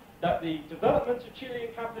solved, that the development of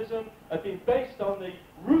Chilean capitalism had been based on the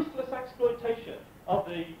ruthless exploitation of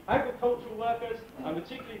the agricultural workers, and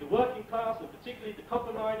particularly the working class, and particularly the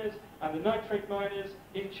copper miners and the nitrate miners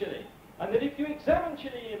in Chile. And that if you examine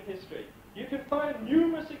Chilean history, you can find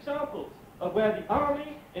numerous examples of where the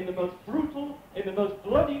army, in the most brutal, in the most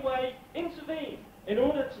bloody way, intervened in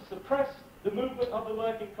order to suppress the movement of the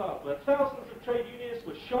working class, where thousands of trade unionists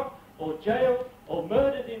were shot or jailed or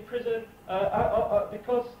murdered in prison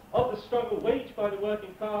because of the struggle waged by the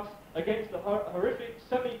working class against the horrific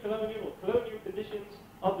semi-colonial or colonial conditions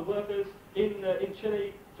of the workers in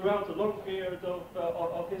Chile throughout a long period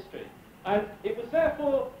of history. And it was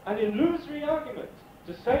therefore an illusory argument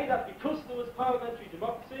to say that because there was parliamentary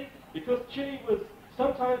democracy, because Chile was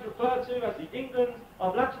sometimes referred to as the England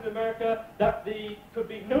of Latin America, that there could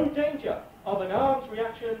be no danger of an armed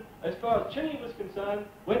reaction as far as Chile was concerned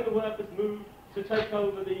when the workers moved to take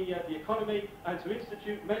over the economy and to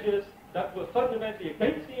institute measures that were fundamentally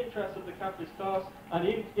against the interests of the capitalist class and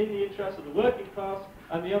in the interests of the working class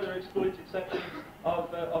and the other exploited sections of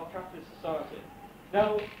capitalist society.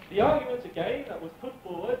 Now, the argument again that was put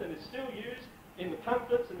forward and is still used in the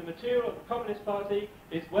pamphlets and the material of the Communist Party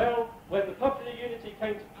is, well, when the Popular Unity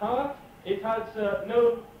came to power, it had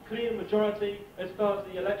no clear majority as far as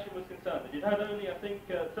the election was concerned. It had only, I think,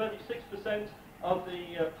 36% of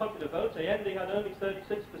the popular vote. Allende had only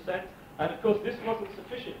 36%, and of course this wasn't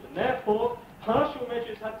sufficient, and therefore partial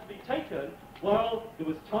measures had to be taken while there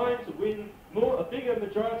was time to win a bigger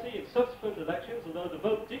majority in subsequent elections, although the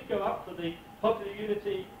vote did go up for the Popular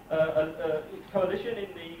Unity coalition in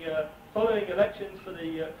the following elections for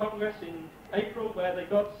the Congress in April, where they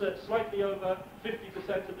got slightly over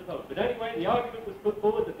 50% of the vote. But anyway, the argument was put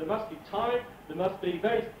forward that there must be time, there must be a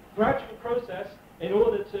very gradual process in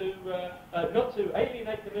order to not to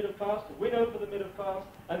alienate the middle class, to win over the middle class,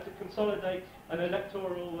 and to consolidate an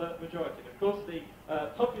electoral majority. And of course, the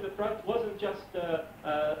Popular Front wasn't just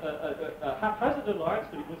a haphazard alliance,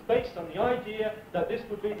 but it was based on the idea that this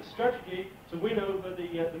would be the strategy to win over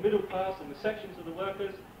the middle class and the sections of the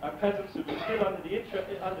workers and peasants who were still under the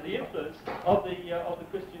influence of the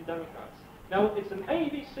Christian Democrats. Now, it's an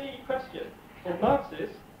ABC question for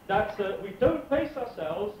Marxists that we don't base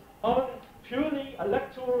ourselves on purely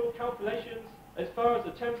electoral calculations as far as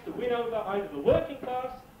attempts to win over either the working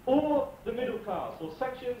class or the middle class, or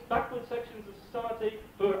backward sections of society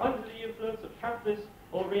who are under the influence of capitalist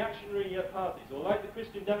or reactionary parties, or like the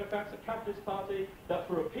Christian Democrats, a capitalist party that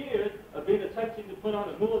for a period have been attempting to put on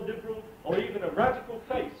a more liberal or even a radical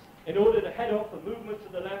face in order to head off a movement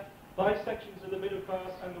to the left by sections of the middle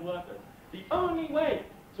class and the workers. The only way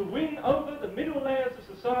to win over the middle layers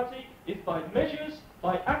of society is by measures,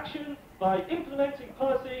 by action, by implementing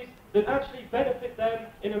policies that actually benefit them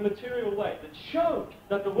in a material way, that show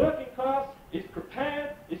that the working class is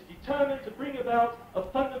prepared, is determined to bring about a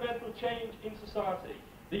fundamental change in society.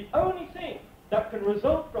 The only thing that can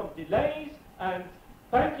result from delays and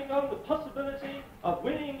banking on the possibility of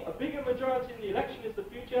winning a bigger majority in the election as the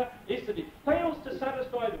future is that it fails to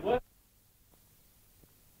satisfy the workers.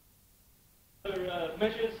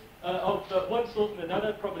 Measures of one sort and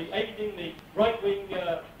another, probably aiding the right-wing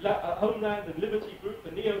Homeland and Liberty group,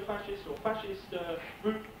 the neo-fascist or fascist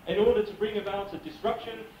group, in order to bring about a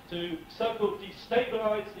disruption, to so-called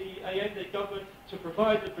destabilize the Allende government, to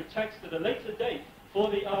provide the pretext at a later date for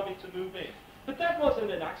the army to move in. But that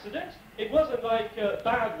wasn't an accident. It wasn't like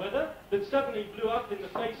bad weather that suddenly blew up in the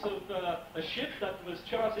face of a ship that was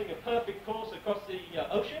charting a perfect course across the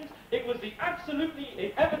oceans. It was the absolutely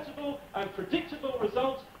inevitable and predictable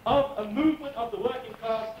result of a movement of the working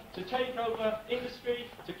class to take over industry,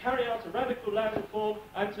 to carry out a radical land reform,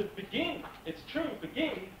 and to begin, it's true,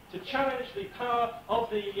 begin to challenge the power of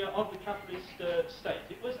the capitalist state.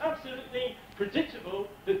 It was absolutely predictable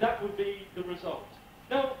that that would be the result.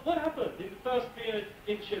 Now, what happened in the first period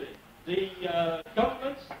in Chile? The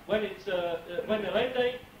government, when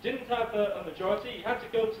Allende didn't have a majority, he had to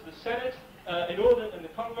go to the Senate and the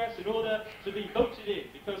Congress in order to be voted in,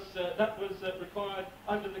 because that was required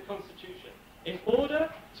under the Constitution. In order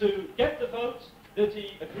to get the vote, that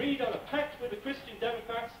he agreed on a pact with the Christian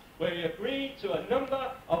Democrats, where he agreed to a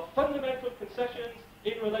number of fundamental concessions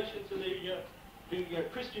in relation to the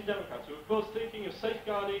Christian Democrats, who were of course thinking of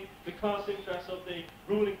safeguarding the class interests of the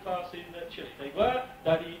ruling class in Chile. They were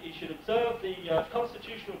that he should observe the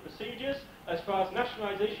constitutional procedures as far as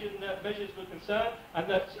nationalization measures were concerned, and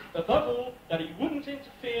that above all, that he wouldn't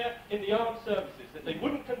interfere in the armed services, that they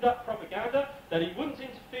wouldn't conduct propaganda, that he wouldn't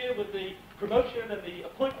interfere with the promotion and the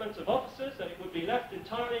appointment of officers, that it would be left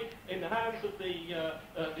entirely in the hands of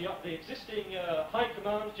the existing high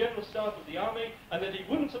command, general staff of the army, and that he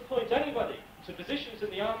wouldn't appoint anybody to positions in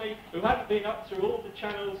the army who hadn't been up through all the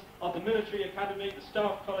channels of the military academy, the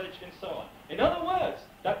staff college, and so on. In other words,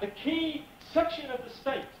 that the key section of the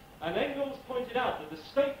state, and Engels pointed out that the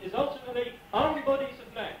state is ultimately armed bodies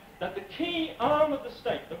of men, that the key arm of the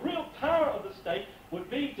state, the real power of the state, would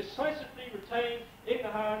be decisively retained in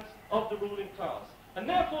the hands of the ruling class. And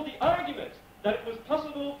therefore the argument that it was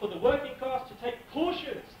possible for the working class to take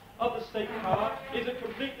portions of the state power is a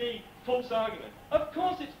completely false argument. Of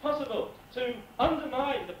course it's possible to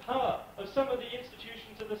undermine the power of some of the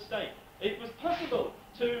institutions of the state. It was possible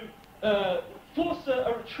to force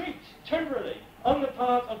a retreat temporarily on the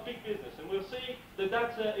part of big business, and we'll see that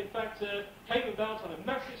that in fact came about on a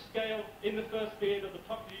massive scale in the first period of the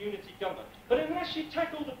Popular Unity government. But unless you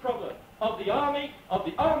tackle the problem of the army, of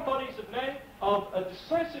the armed bodies of men, of a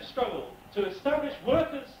decisive struggle to establish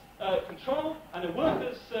workers' control and a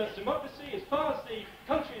workers' democracy as far as the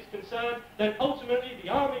country is concerned, then ultimately the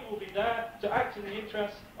army will be there to act in the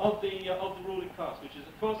interests of the ruling class, which is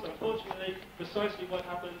of course unfortunately precisely what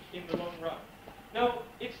happened in the long run. Now,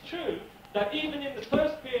 it's true that even in the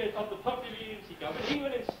first period of the Popular Unity government,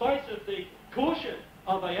 even in spite of the caution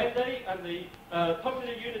of Allende and the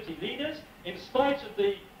Popular Unity leaders, in spite of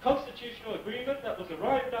the constitutional agreement that was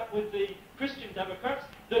arrived at with the Christian Democrats,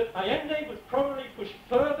 that Allende was probably pushed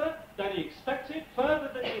further than he expected, further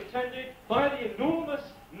than he intended, by the enormous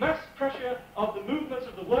mass pressure of the movements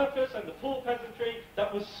of the workers and the poor peasantry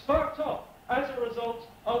that was sparked off as a result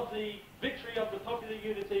of the victory of the Popular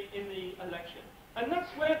Unity in the election. And that's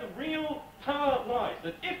where the real power lies,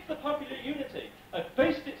 that if the Popular Unity had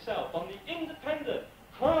based itself on the independent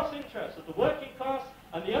class interests of the working class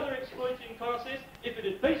and the other exploiting classes, if it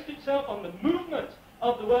had based itself on the movement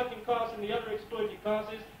of the working class and the other exploiting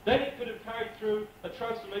classes, then it could have carried through a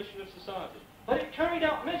transformation of society. But it carried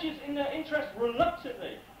out measures in their interest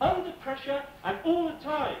reluctantly, under pressure, and all the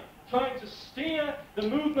time trying to steer the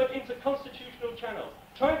movement into constitutional channels,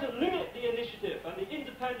 trying to limit the initiative and the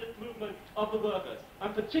independent movement of the workers,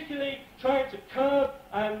 and particularly trying to curb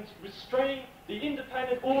and restrain the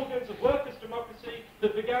independent organs of workers' democracy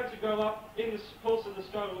that began to grow up in the course of the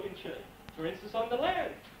struggle in Chile. For instance, on the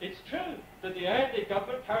land, it's true that the Allende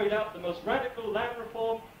government carried out the most radical land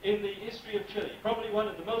reform in the history of Chile, probably one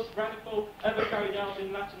of the most radical ever carried out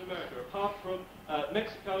in Latin America, apart from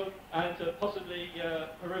Mexico and possibly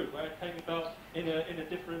Peru, where it came about in a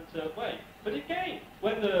different way. But again,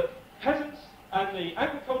 when the peasants and the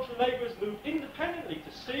agricultural labourers moved independently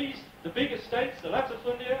to seize the big estates, the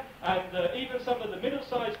latifundia, and even some of the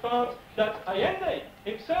middle-sized farms, that Allende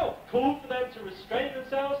himself called for them to restrain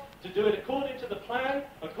themselves, to do it according to the plan,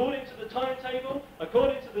 according to the timetable,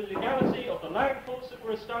 according to the legality of the land courts that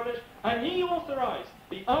were established, and he authorised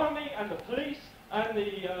the army and the police and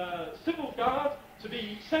the civil guard to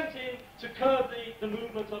be sent in to curb the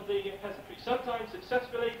movement of the peasantry, sometimes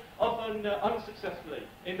successfully, often unsuccessfully,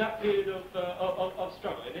 in that period of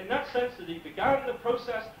struggle. And in that sense that he began the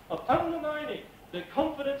process of undermining the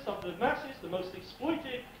confidence of the masses, the most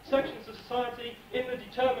exploited sections of society, in the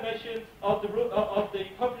determination of the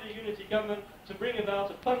Popular Unity government to bring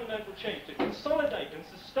about a fundamental change, to consolidate and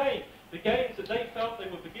sustain the gains that they felt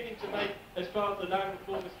they were beginning to make as far as the land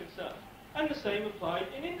reform is concerned. And the same applied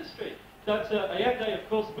in industry. that Allende, of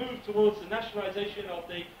course, moved towards the nationalization of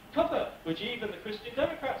the copper, which even the Christian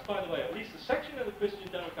Democrats, by the way, or at least a section of the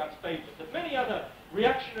Christian Democrats favored. That many other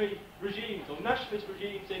reactionary regimes or nationalist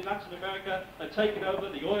regimes in Latin America had taken over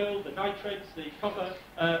the oil, the nitrates, the copper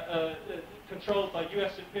controlled by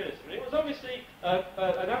US imperialism. And it was obviously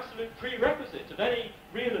an absolute prerequisite of any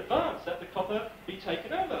real advance that the copper be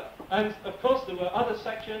taken over. And of course there were other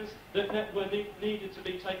sections that needed to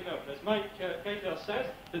be taken over. As Mike Gaydell says,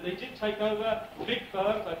 that they did take over big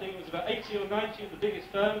firms. I think it was about 80 or 90 of the biggest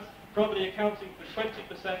firms, probably accounting for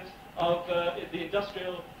 20% of the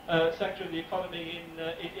industrial sector of the economy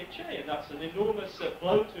in Chile. And that's an enormous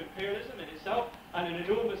blow to imperialism in itself and an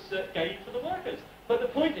enormous gain for the workers. But the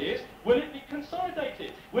point is, will it be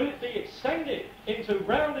consolidated? Will it be extended into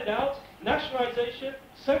rounded out nationalization,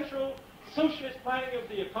 central socialist planning of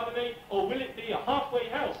the economy, or will it be a halfway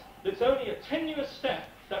house that's only a tenuous step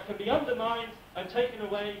that can be undermined and taken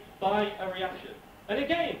away by a reaction? And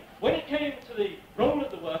again, when it came to the role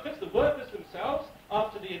of the workers themselves,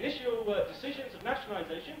 after the initial decisions of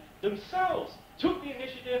nationalization, themselves took the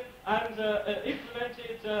initiative and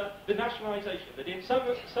implemented the nationalization. That in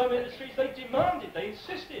some industries they demanded, they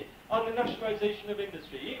insisted on the nationalization of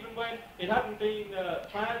industry, even when it hadn't been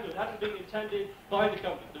planned or it hadn't been intended by the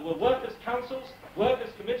government. There were workers' councils,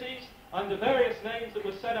 workers' committees, under various names that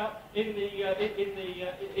were set up in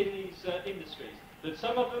these industries. That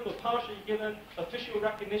some of them were partially given official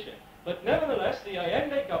recognition. But nevertheless, the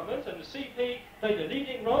Allende government and the CP played a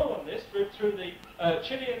leading role on this through the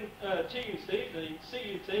Chilean TUC, the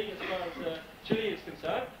CUT as far as Chile is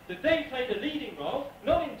concerned, that they played a leading role,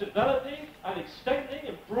 not in developing and extending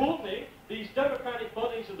and broadening these democratic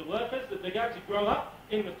bodies of the workers that began to grow up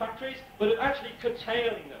in the factories, but of actually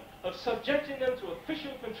curtailing them, of subjecting them to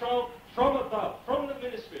official control from above, from the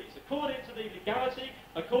ministries, according to the legality,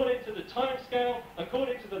 according to the timescale,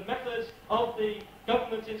 according to the methods of the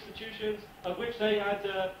government institutions of which they had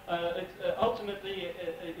ultimately,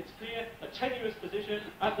 it's clear, a tenuous position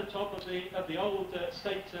at the top of the old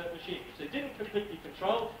state machine, which they didn't completely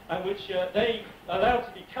control and which they allowed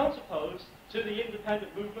to be counterposed to the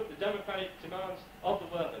independent movement, the democratic demands of the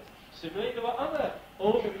workers. Similarly, there were other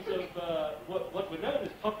organs of what were known as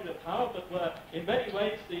popular power, but were in many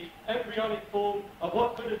ways the embryonic form of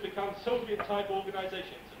what could have become Soviet-type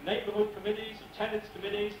organizations, of neighborhood committees, of tenants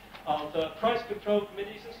committees, of price control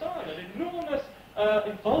committees, and so on. An enormous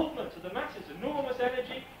involvement of the masses, enormous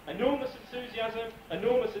energy, enormous enthusiasm,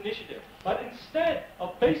 enormous initiative. But instead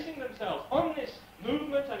of basing themselves on this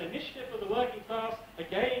movement and initiative of the working class,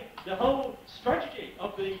 again, the whole strategy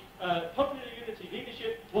of the Popular Unity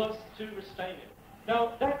leadership was to restrain it.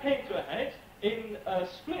 Now, that came to a head in a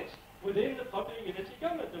split within the Popular Unity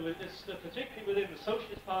government. There was this, particularly within the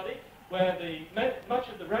Socialist Party, where much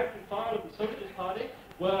of the rank and file of the Socialist Party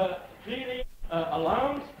were clearly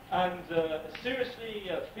alarmed and seriously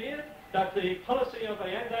feared that the policy of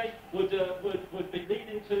Allende would be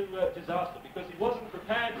leading to disaster, because he wasn't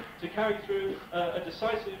prepared to carry through a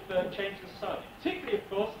decisive change in society. Particularly, of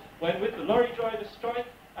course, when with the lorry drivers' strike,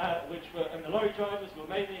 and the lorry drivers were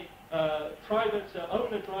mainly private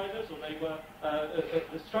owner drivers, or they were,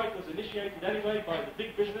 the strike was initiated anyway by the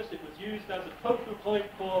big business. It was used as a focal point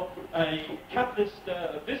for a capitalist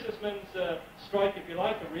businessman's strike, if you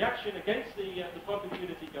like, a reaction against the Popular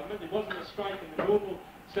Unity government. It wasn't a strike in the normal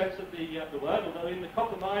sense of the word, although in the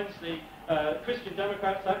copper mines the Christian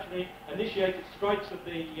Democrats actually initiated strikes of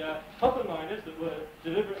the copper miners that were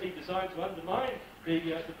deliberately designed to undermine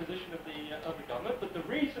the position of the government. But the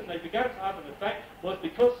reason they began to have an effect was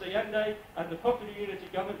because the Allende and the Popular Unity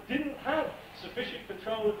government didn't have sufficient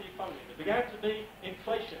control of the economy. There began to be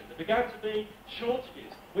inflation, there began to be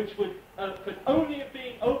shortages, which could only have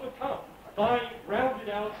been overcome by rounded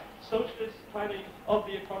out socialist planning of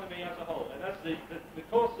the economy as a whole. And as the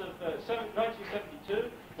course of 1972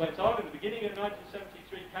 went on, in the beginning of 1973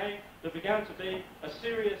 came, there began to be a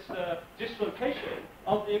serious dislocation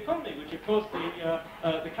of the economy, which of course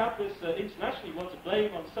the capitalists internationally want to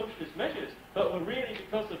blame on socialist measures, but were really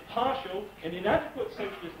because of partial and inadequate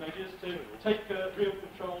socialist measures to take real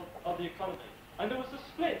control of the economy. And there was a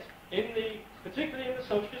split particularly in the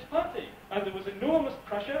Socialist Party, and there was enormous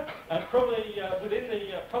pressure, and probably within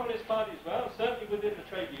the Communist Party as well, certainly within the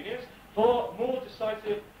trade unions, for more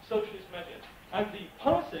decisive socialist measures. And the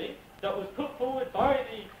policy that was put forward by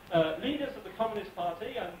the leaders of the Communist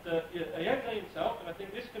Party and Allende himself, and I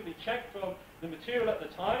think this can be checked from the material at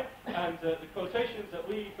the time and the quotations that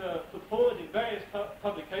we've put forward in various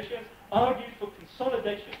publications, argued for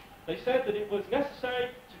consolidation. They said that it was necessary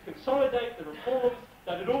to consolidate the reforms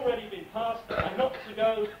that had already been passed and not to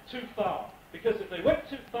go too far. Because if they went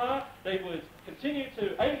too far, they would continue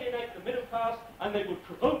to alienate the middle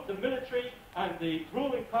the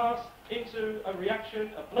ruling class into a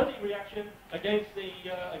reaction, a bloody reaction against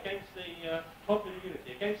the popular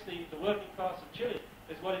unity, against the working class of Chile,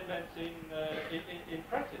 is what it meant in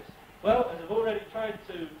practice. Well, as I've already tried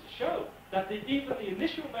to show, that even the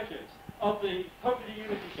initial measures of the popular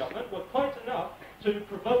unity government were quite enough to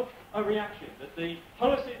provoke a reaction, that the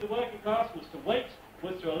policy of the working class was to wait,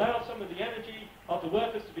 was to allow some of the energy of the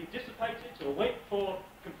workers to be dissipated, to wait for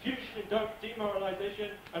confusion and demoralization,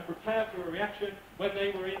 and prepare for a reaction when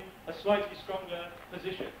they were in a slightly stronger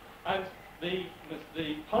position. And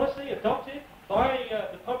the policy adopted by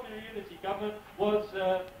the popular unity government was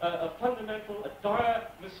a fundamental, a dire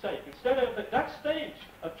mistake. Instead of, at that stage,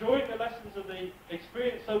 of drawing the lessons of the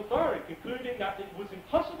experience so far and concluding that it was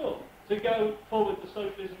impossible to go forward to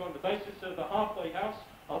socialism on the basis of a halfway house,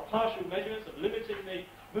 of partial measures, of limiting the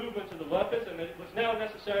movement of the workers, and that it was now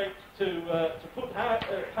necessary to put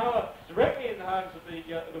power directly in the hands of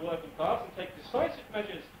the working class and take decisive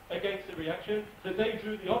measures against the reaction, that they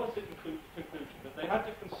drew the opposite conclusion, that they had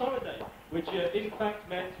to consolidate, which in fact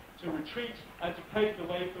meant to retreat and to pave the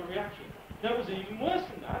way for reaction. Now, it was even worse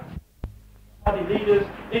than that. Party leaders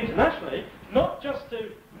internationally, not just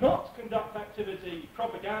to not conduct activity,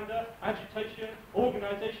 propaganda, agitation,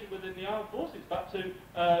 organisation within the armed forces, but to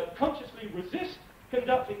consciously resist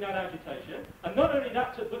conducting that agitation, and not only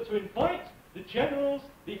that, but to invite the generals,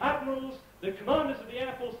 the admirals, the commanders of the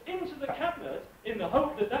Air Force into the cabinet in the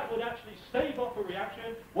hope that that would actually stave off a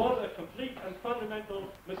reaction, was a complete and fundamental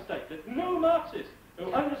mistake. That no Marxist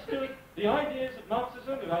who understood the ideas of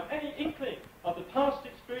Marxism, who had any inkling of the past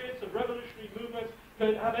experience of revolutionary movements,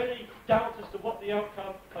 could have any doubt as to what the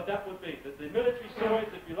outcome of that would be. That the military saw it,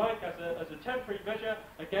 if you like, as a temporary measure,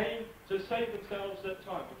 again, to save themselves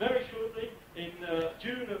time. But very shortly, in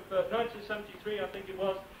June of 1973, I think it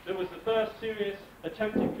was, there was the first serious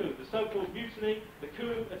attempted coup, the so-called mutiny, the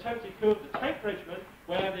attempted coup of the tank regiment,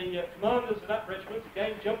 where the commanders of that regiment,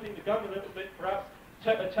 again jumping the gun a little bit perhaps,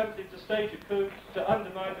 attempted to stage a coup to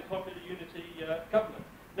undermine the popular unity government.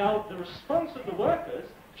 Now, the response of the workers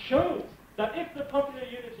shows that if the popular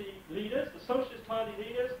unity leaders, the Socialist Party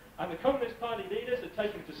leaders and the Communist Party leaders had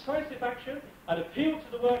taken decisive action and appealed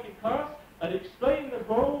to the working class and explained the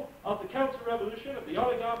role of the counter-revolution, of the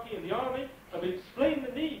oligarchy and the army, and explained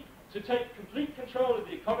the need to take complete control of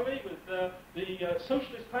the economy with the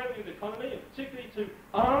socialist planning of the economy, and particularly to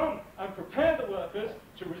arm and prepare the workers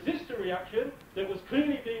to resist a reaction that was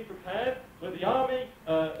clearly being prepared with the army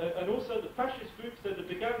and also the fascist groups that had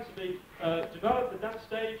begun to be developed at that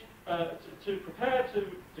stage to prepare to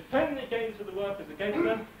defend the gains of the workers against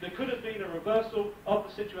them. There could have been a reversal of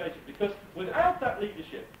the situation, because without that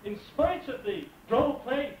leadership, in spite of the role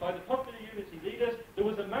played by the popular unity leaders, there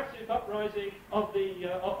was a massive uprising of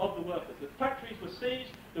the workers. The factories were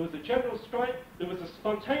seized, there was a general strike, there was a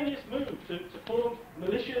spontaneous move to form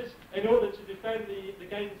militias in order to defend the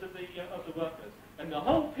gains of the workers. And the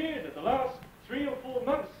whole period of the last 3 or 4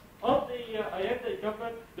 months of the Allende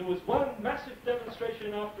government, there was one massive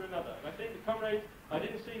demonstration after another. And I think the comrades, I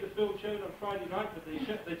didn't see the film shown on Friday night, but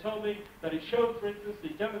they told me that it showed, for instance,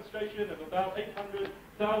 the demonstration of about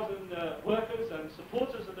 800,000 workers and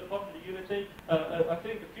supporters of the popular unity, I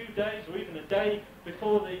think a few days or even a day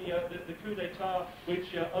before the coup d'etat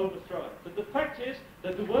which overthrew it. But the fact is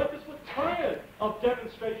that the workers were tired of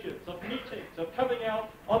demonstrations, of meetings, of coming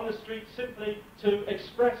out on the street simply to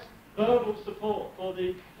express verbal support for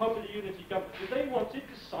the popular unity government. They wanted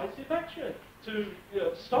decisive action to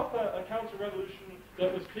stop a counter-revolution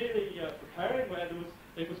that was clearly preparing, where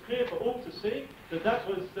it was clear for all to see that that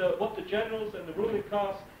was what the generals and the ruling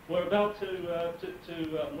class were about to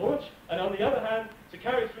launch, and on the other hand, to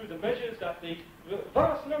carry through the measures that the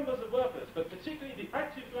vast numbers of workers, but particularly the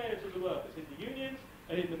active layers of the workers in the unions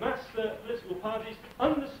and in the mass political parties,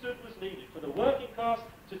 understood was needed for the working class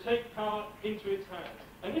to take power into its hands.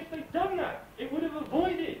 And if they'd done that, it would have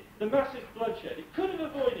avoided the massive bloodshed. It could have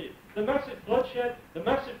avoided the massive bloodshed, the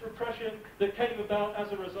massive repression that came about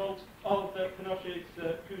as a result of Pinochet's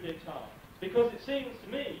coup d'etat. Because it seems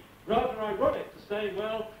to me rather ironic to say,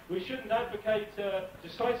 well, we shouldn't advocate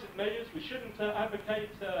decisive measures, we shouldn't advocate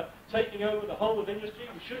taking over the whole of industry,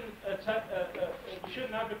 we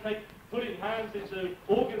shouldn't advocate putting hands into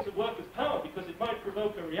organs of workers' power because it might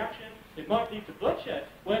provoke a reaction, it might lead to bloodshed,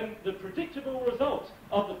 when the predictable result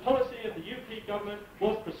of the policy of the UP government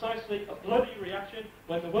was precisely a bloody reaction,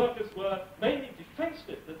 when the workers were mainly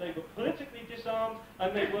defensive, that they were politically disarmed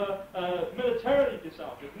and they were militarily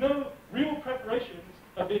disarmed. There's no real preparations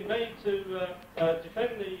have been made to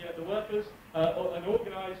defend the workers and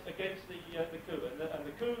organize against the coup. And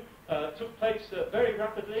the coup took place very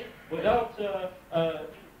rapidly without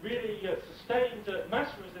really sustained mass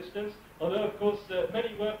resistance, although although of course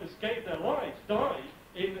many workers gave their lives, died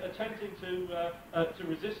in attempting to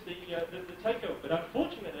resist the takeover. But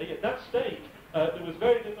unfortunately, at that stage, there was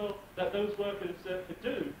very little that those workers could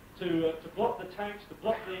do to block the tanks, to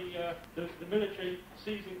block the military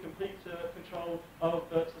seizing complete control of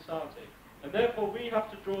society. And therefore, we have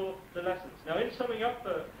to draw the lessons. Now, in summing up,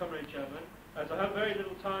 Comrade Chairman, as I have very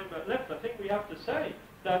little time left, I think we have to say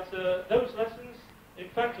that those lessons, in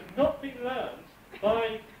fact, have not been learned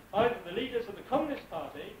by either the leaders of the Communist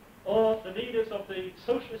Party or the leaders of the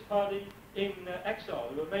Socialist Party in exile,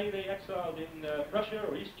 who were mainly exiled in Russia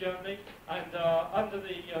or East Germany, and under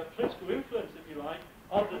the political influence, if you like,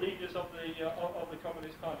 of the leaders of the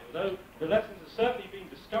Communist Party. Although the lessons have certainly been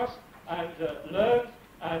discussed and learned,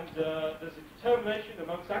 and there's a determination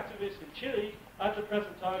amongst activists in Chile at the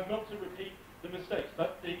present time not to repeat the mistakes.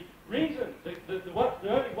 But the reason, the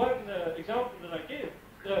only one example that I give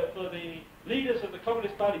for the leaders of the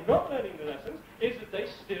Communist Party not learning the lessons is that they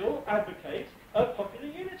still advocate a popular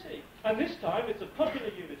unity. And this time it's a popular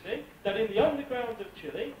unity that in the underground of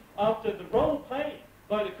Chile, after the role played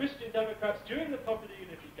by the Christian Democrats during the popular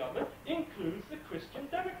unity government, includes the Christian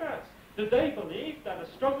Democrats. That they believe that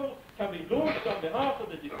a struggle can be launched on behalf of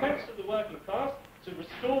the defense of the working class to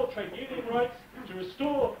restore trade union rights, to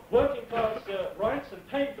restore working class rights, and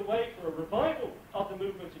pave the way for a revival of the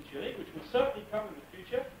movement in Chile, which will certainly come in the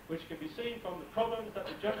future, which can be seen from the problems that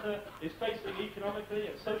the junta is facing economically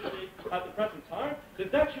and socially at the present time,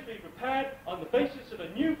 that should be prepared on the basis of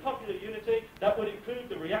a new popular unity that would include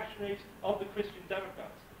the reactionaries of the Christian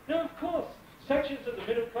Democrats. Now, of course, sections of the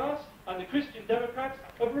middle class and the Christian Democrats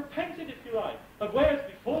have repented, if you like, of whereas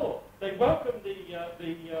before they welcomed the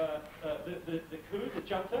coup, the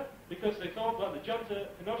junta, because they thought, well, the junta,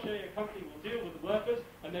 Pinochet and company will deal with the workers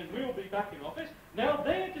and then we'll be back in office. Now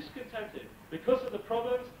they're discontented because of the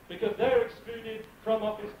problems, because they're excluded from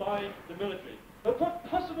office by the military. But what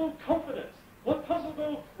possible confidence, what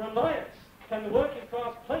possible reliance can the working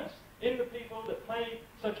class place in the people that play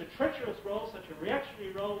such a treacherous role, such a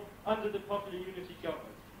reactionary role under the popular unity government?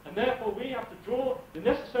 And therefore we have to draw the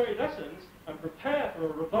necessary lessons and prepare for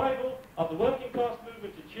a revival of the working class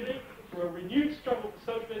movement in Chile, for a renewed struggle for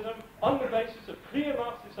socialism on the basis of clear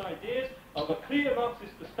Marxist ideas, of a clear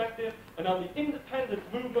Marxist perspective, and on the independent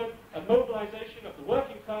movement and mobilization of the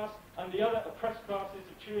working class and the other oppressed classes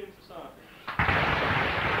of Chilean society.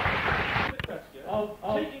 The question of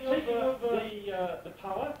taking over the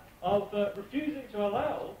power, of refusing to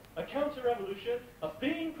allow a counter-revolution, of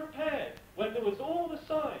being prepared when there was all the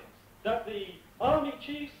signs that the army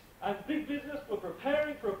chiefs and big business were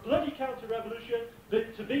preparing for a bloody counter-revolution,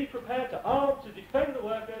 to be prepared to arm, to defend the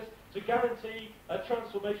workers, to guarantee a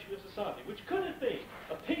transformation of society, which could have been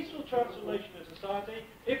a peaceful transformation of society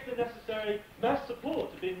if the necessary mass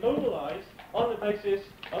support had been mobilized on the basis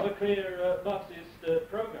of a clear Marxist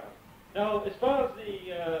program. Now, as far as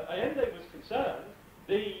the Allende was concerned,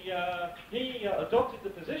 he adopted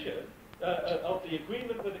the position of the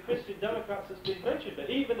agreement with the Christian Democrats has been mentioned,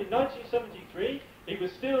 but even in 1973 he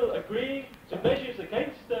was still agreeing to measures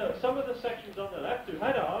against some of the sections on the left who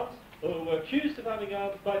had arms, or were accused of having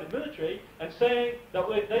arms by the military, and saying that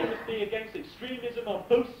they must be against extremism on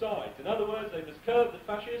both sides. In other words, they must curb the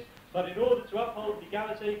fascists, but in order to uphold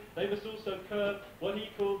legality, they must also curb what he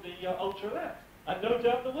called the ultra-left. And no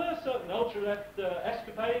doubt there were certain ultra-left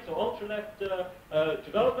escapades or ultra-left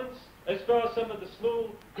developments as far as some of the small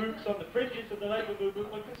groups on the fringes of the labour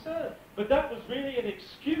movement were concerned. But that was really an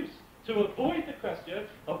excuse to avoid the question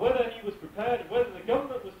of whether he was prepared, whether the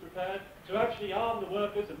government was prepared to actually arm the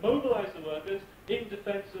workers and mobilise the workers in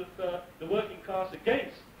defence of the working class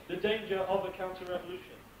against the danger of a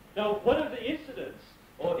counter-revolution. Now, one of the incidents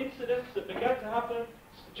that began to happen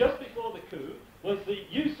just before the coup was the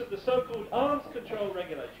use of the so-called arms control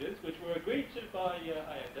regulations, which were agreed to by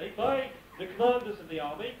Allende, by the commanders of the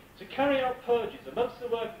army, to carry out purges amongst the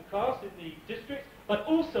working class in the districts, but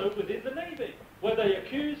also within the navy, where they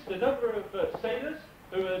accused a number of sailors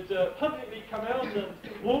who had publicly come out and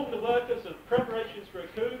warned the workers of preparations for a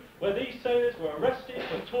coup, where these sailors were arrested,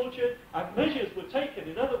 were tortured, and measures were taken,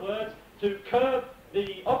 in other words, to curb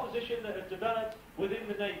the opposition that had developed within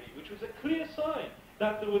the navy, which was a clear sign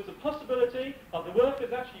that there was the possibility of the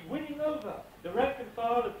workers actually winning over the rank and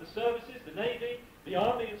file of the services, the navy, the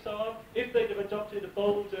army and so on, if they'd have adopted a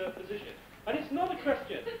bold position. And it's not a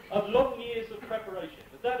question of long years of preparation,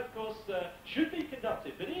 but that of course should be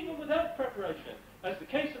conducted, but even without preparation, as the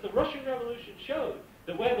case of the Russian Revolution showed,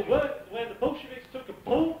 that where the Bolsheviks took a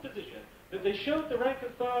bold position, that they showed the rank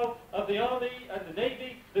and file of the army and the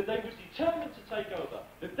navy that they were determined to take over,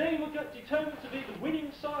 that they were determined determined to be the winning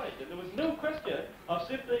side, and there was no question of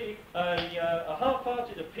simply a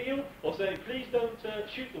half-hearted appeal or saying, please don't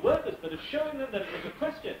shoot the workers, but of showing them that it was a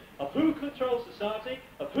question of who controls society,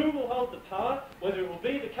 of who will hold the power, whether it will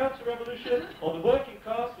be the counter-revolution or the working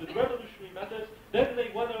class with revolutionary methods. Then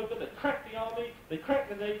they won over, they cracked the army, they cracked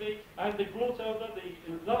the navy, and they brought over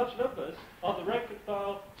the large numbers of the rank and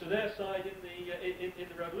file to their side in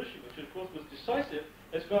the revolution, which of course was decisive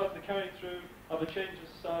as far as the carrying through of a change in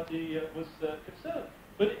society was concerned.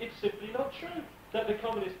 But it's simply not true that the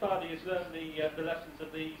Communist Party has learned the lessons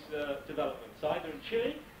of these developments, either in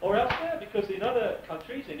Chile or elsewhere, because in other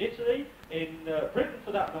countries, in Italy, in Britain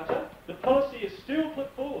for that matter, the policy is still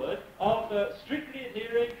put forward of strictly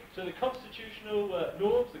adhering to the constitutional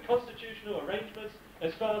norms, the constitutional arrangements,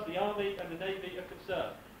 as far as the army and the navy are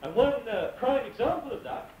concerned. And one prime example of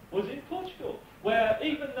that was in Portugal, where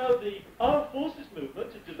even though the armed forces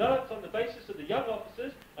movement had developed on the basis of the young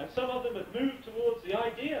officers, and some of them had moved towards the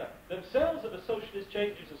idea themselves of a socialist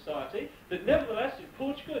change in society, that nevertheless in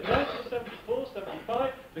Portugal in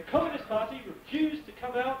 1974-75, the Communist Party refused to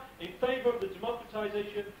come out in favour of the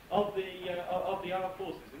democratisation of the armed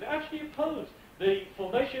forces, and it actually opposed the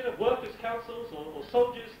formation of workers' councils or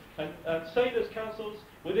soldiers and sailors' councils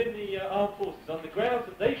within the armed forces on the grounds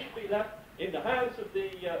that they should be left in the hands of the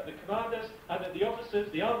commanders, and that the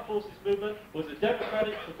officers, the armed forces movement, was a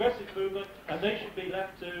democratic, progressive movement, and they should be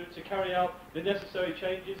left to carry out the necessary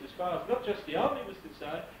changes as far as not just the army was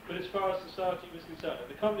concerned, but as far as society was concerned. And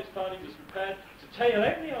the Communist Party was prepared to tail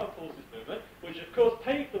end the armed forces movement, which of course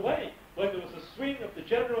paved the way when there was a swing of the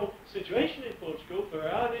general situation in Portugal for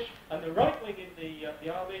Anish and the right wing in the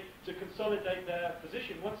army to consolidate their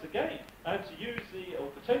position once again, and to use or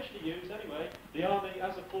potentially use anyway, the army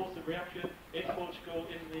as a force of reaction in Portugal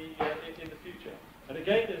in the future. And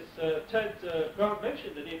again, as Ted Grant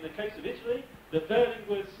mentioned, that in the case of Italy, the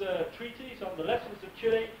Berlinguer's treatise on the lessons of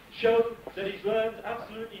Chile show that he's learned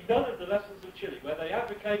absolutely none of the lessons of Chile, where they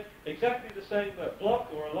advocate exactly the same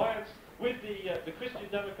bloc or alliance with the Christian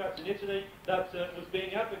Democrats in Italy that was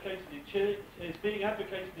being advocated in Chile, is being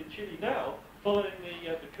advocated in Chile now, following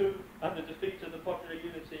the coup and the defeat of the Popular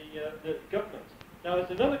Unity government. Now,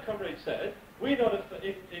 as another comrade said, we're not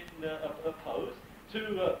opposed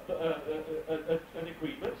to an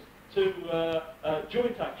agreement to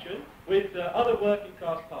joint action with other working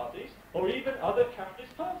class parties or even other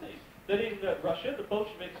capitalist parties. That in Russia, the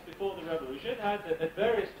Bolsheviks before the revolution had at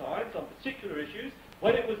various times on particular issues,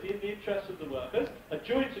 when it was in the interest of the workers, a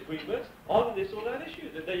joint agreement on this or that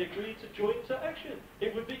issue, that they agreed to joint action.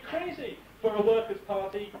 It would be crazy for a workers'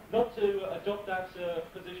 party not to adopt that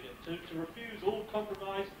position, to refuse all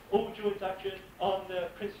compromise, all joint action on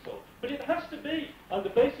principle. But it has to be on the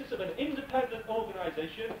basis of an independent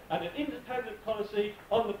organisation and an independent policy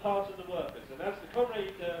on the part of the workers. And as the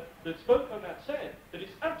comrade that spoke on that said, that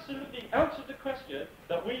it's absolutely out of the question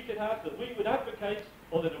that we would advocate,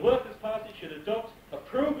 or that a workers' party should adopt a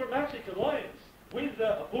programmatic alliance with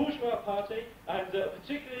a bourgeois party, and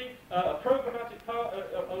particularly a programmatic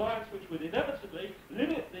alliance which would inevitably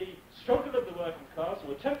limit the struggle of the working class,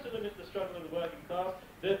 or attempt to limit the struggle of the working class,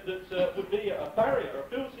 that would be a barrier, a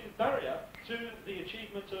built-in barrier to the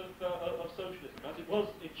achievement of socialism, as it was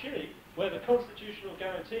in Chile, where the constitutional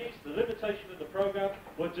guarantees, the limitation of the program,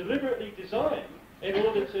 were deliberately designed in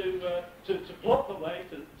order to block the way,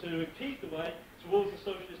 to impede the way towards a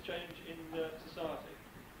socialist change in society.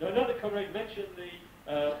 Now, another comrade mentioned the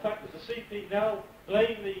fact that the CP now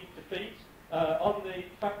blame the defeat on the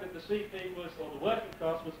fact that the CP was, or the working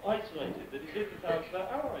class was isolated, that it didn't have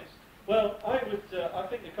allies. Well, I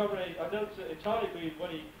think the comrade, I don't entirely agree with what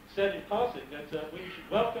he said in passing, that we should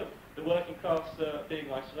welcome the working class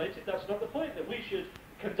being isolated. That's not the point, that we should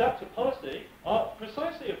conduct a policy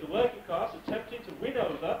precisely of the working class attempting to win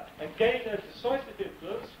over and gain a decisive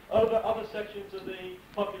influence over other sections of the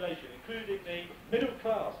population, including the middle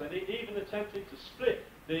class, and even attempting to split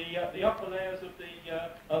the upper layers of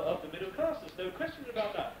the middle class. There's no question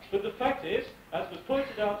about that. But the fact is, as was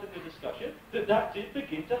pointed out in the discussion, that did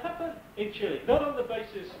begin to happen in Chile, not on the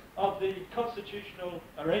basis of the constitutional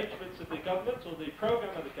arrangements of the government or the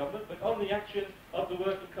program of the government, but on the action of the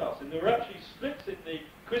working class. And there were actually splits in the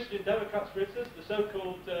Christian Democrats, for instance, the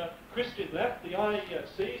so-called Christian left, the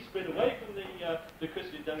IEC, split away from the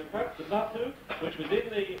Christian Democrats, the MAPU, which was in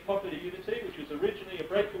the Popular Unity, which was originally a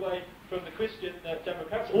breakaway from the Christian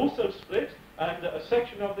Democrats, also split, and a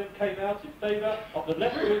section of them came out in favour of the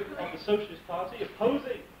left wing of the Socialist Party,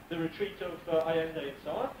 opposing the retreat of Allende and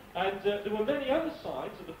so on. And there were many other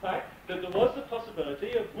signs of the fact that there was the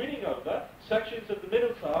possibility of winning over sections of the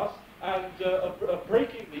middle class and of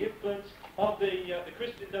breaking the influence of the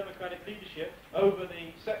Christian Democratic leadership over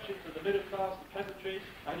the sections of the middle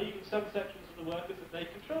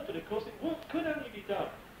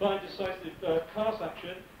class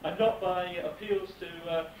action and not by appeals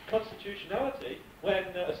to constitutionality, when,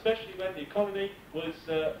 especially when the economy was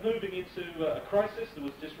moving into a crisis, there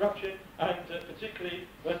was disruption, and particularly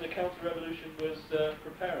when the counter-revolution was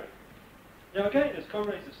preparing. Now again, as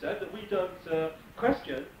comrades have said, that we don't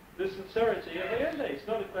question the sincerity of Allende. It's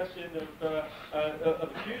not a question of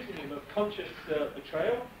accusing him of conscious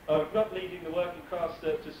betrayal, of not leading the working class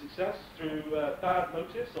to success through bad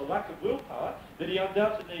motives or lack of willpower, that he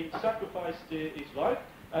undoubtedly sacrificed his life,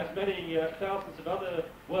 as many thousands of other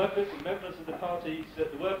workers and members of the parties,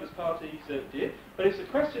 the workers' parties did. But it's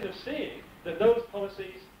a question of seeing that those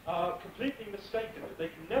policies are completely mistaken, that they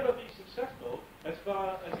can never be successful as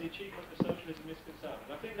far as the achievement of socialism is concerned.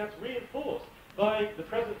 And I think that's reinforced by the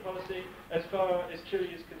present policy as far as Chile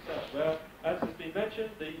is concerned, where, as has been mentioned,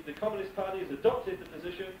 the Communist Party has adopted the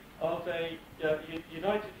position of a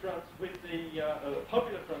united front with the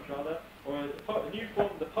Popular Front, rather, or a new form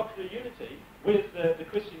of the Popular Unity with the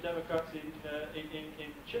Christian Democrats in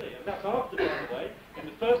Chile. And that's after, by the way, in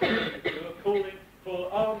the first instance, of calling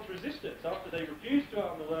for armed resistance, after they refused to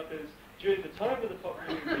arm the workers during the time of the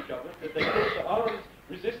Popular Unity government, that they called for armed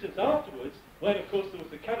resistance afterwards, when of course there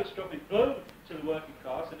was a catastrophic blow to the working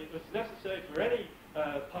class, and it was necessary for any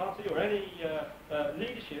party or any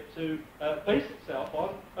leadership to base itself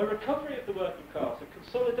on a recovery of the working class, a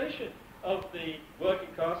consolidation of the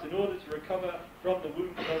working class in order to recover from the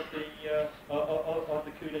wounds of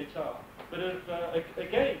the coup d'etat. But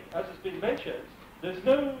again, as has been mentioned, there's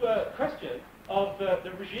no question of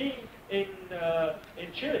the regime in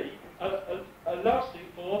Chile lasting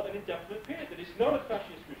for an indefinite period. That it's not a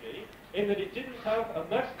fascist regime, in that it didn't have a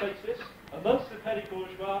mass basis amongst the petty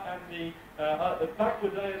bourgeois and the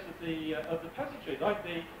backward layers of the peasantry, like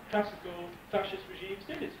the classical fascist regimes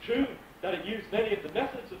did. It's true that it used many of the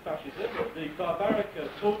methods of fascism, the barbaric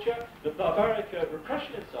torture, the barbaric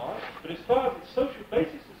repression and so on, but as far as its social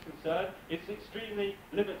basis is concerned, it's extremely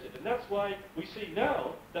limited. And that's why we see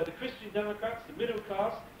now that the Christian Democrats, the middle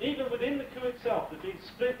class, even within the coup itself, have been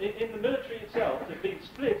split, in the military itself, have been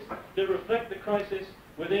splits that reflect the crisis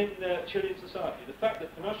within Chilean society. The fact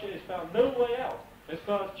that Pinochet has found no way out as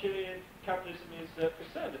far as Chilean capitalism is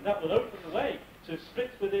concerned, and that will open the way to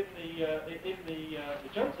splits within the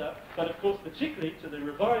junta, but of course particularly to the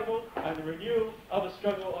revival and the renewal of a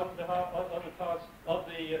struggle on the part of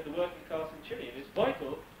the working class in Chile. And it's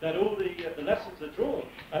vital that all the lessons are drawn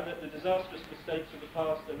and that the disastrous mistakes of the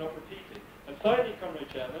past are not repeated. And finally, Comrade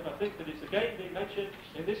Chairman, I think that it's again being mentioned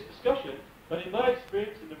in this discussion, but in my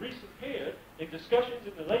experience in the recent period, in discussions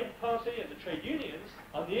in the Labour Party and the trade unions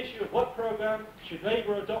on the issue of what programme should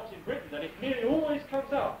Labour adopt in Britain, that it nearly always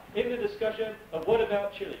comes up in the discussion of what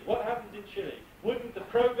about Chile? What happened in Chile? Wouldn't the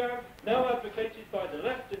programme now advocated by the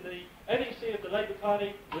left in the NEC of the Labour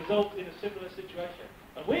Party result in a similar situation?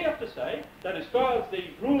 And we have to say that as far as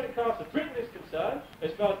the ruling class of Britain is concerned,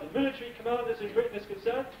 as far as the military commanders in Britain is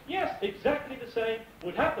concerned, yes, exactly the same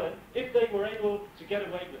would happen if they were able to get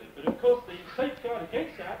away with it. But of course the safeguard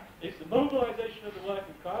against that is the mobilisation of the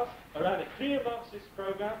working class around a clear Marxist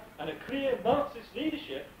programme and a clear Marxist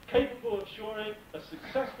leadership capable of ensuring a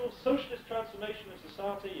successful socialist transformation of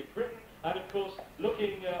society in Britain, and of course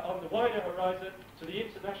looking on the wider horizon to the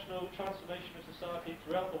international transformation of society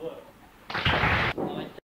throughout the world.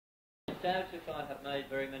 I doubt if I have made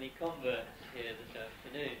very many converts here this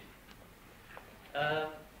afternoon.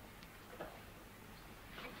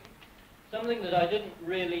 Something that I didn't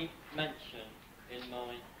really mention in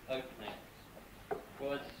my openings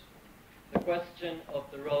was the question of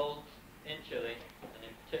the roles in Chile, and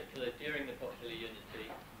in particular during the Popular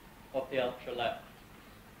Unity, of the ultra-left.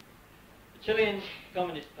 The Chilean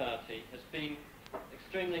Communist Party has been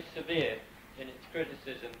extremely severe in its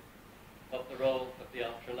criticism of the role of the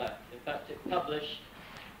ultra-left. In fact, it published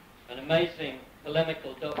an amazing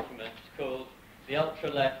polemical document called The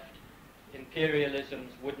Ultra-Left,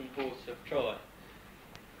 Imperialism's Wooden Horse of Troy.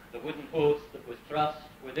 The wooden horse that was thrust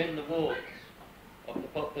within the walls of the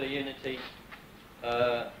Popular Unity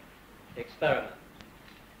experiment.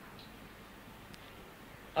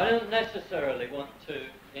 I don't necessarily want to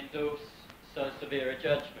endorse so severe a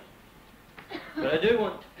judgment, but I do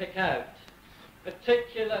want to pick out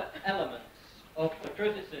particular elements of the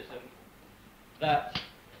criticism that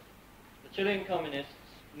the Chilean communists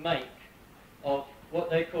make of what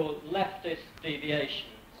they call leftist deviations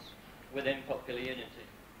within Popular Unity.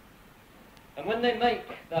 And when they make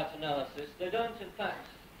that analysis, they don't in fact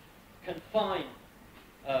confine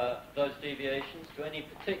those deviations to any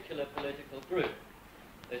particular political group.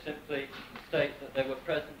 They simply state that they were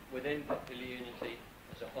present within Popular Unity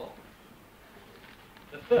as a whole.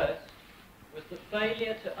 The first was the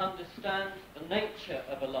failure to understand the nature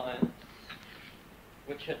of alliance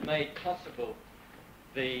which had made possible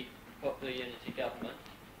the Popular Unity government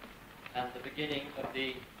and the beginning of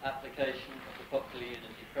the application of the Popular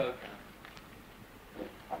Unity programme.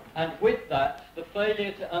 And with that, the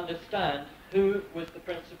failure to understand who was the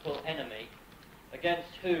principal enemy against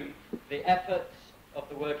whom the efforts of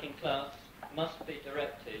the working class must be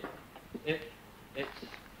directed if its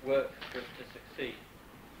work was to succeed.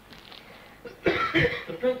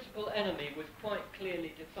 The principal enemy was quite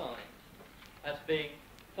clearly defined as being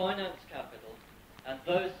finance capital and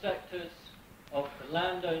those sectors of the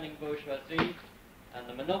landowning bourgeoisie and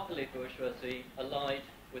the monopoly bourgeoisie allied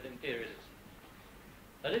with imperialism.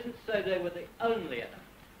 That isn't to say they were the only enemy.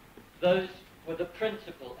 Those were the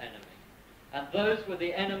principal enemy. And those were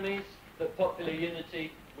the enemies that Popular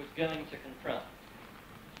Unity was going to confront.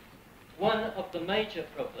 One of the major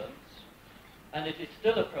problems, and it is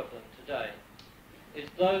still a problem today, is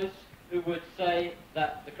those who would say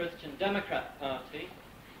that the Christian Democrat Party,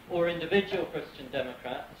 or individual Christian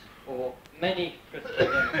Democrats, or many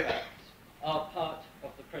Christian Democrats, are part of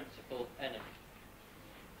the principal enemy.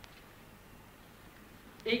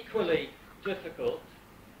 Equally difficult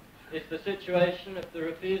is the situation of the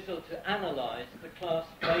refusal to analyse the class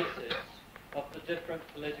basis of the different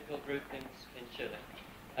political groupings in Chile,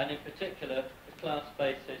 and in particular the class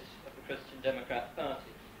basis of the Christian Democrat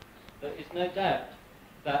Party. There is no doubt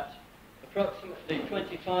that approximately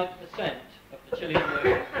 25% of the Chilean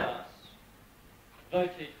working class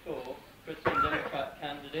voted for Christian Democrat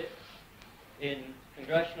candidates in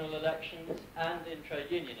congressional elections and in trade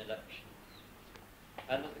union elections.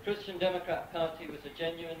 And that the Christian Democrat Party was a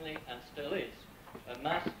genuinely, and still is, a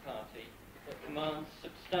mass party that commands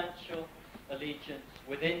substantial allegiance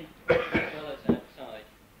within as well as outside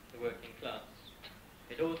the working class.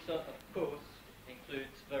 It also, of course,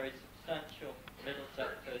 includes very substantial middle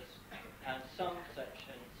sectors and some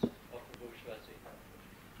sections of the bourgeoisie.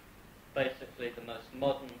 Basically the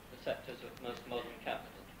sectors of most modern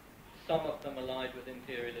capital. Some of them allied with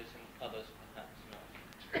imperialism, others perhaps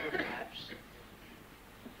not. Perhaps.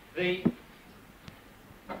 The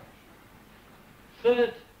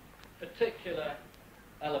third particular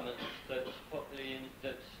element that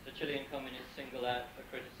the Chilean communists single out for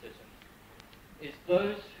criticism is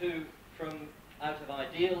those who, out of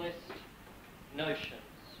idealist notions,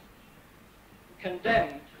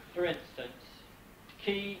 condemned, for instance,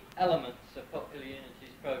 key elements of Popular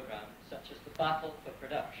Unity's programme, such as the battle for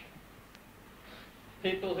production.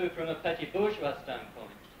 People who, from a petty bourgeois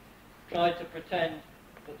standpoint, tried to pretend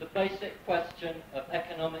that the basic question of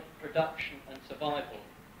economic production and survival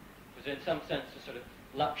was in some sense a sort of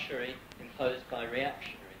luxury imposed by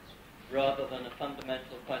reactionaries, rather than a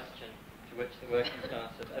fundamental question to which the working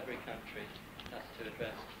class of every country has to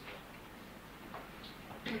address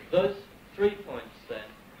itself. Those 3 points, then,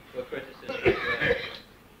 were criticisms.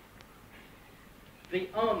 The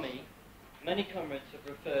army, many comrades have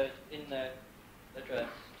referred in their address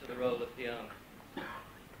to the role of the army.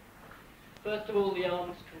 First of all, the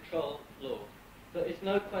arms control law. There is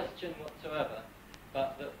no question whatsoever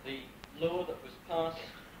but that the law that was passed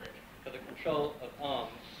for the control of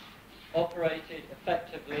arms operated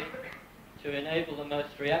effectively to enable the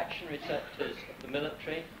most reactionary sectors of the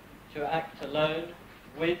military to act alone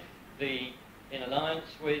in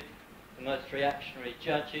alliance with the most reactionary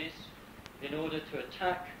judges in order to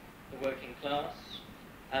attack the working class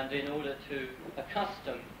and in order to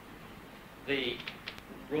accustom the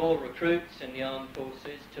raw recruits in the armed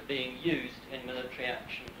forces to being used in military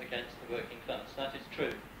action against the working class. That is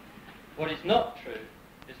true. What is not true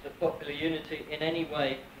is that Popular Unity in any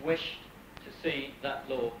way wished to see that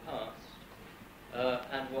law passed.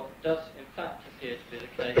 And what does in fact appear to be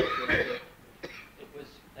the case was that it was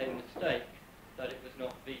a mistake that it was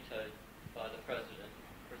not vetoed by the President,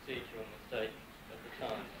 a procedural mistake at the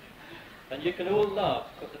time. And you can all laugh,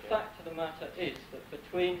 but the fact of the matter is that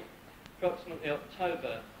between approximately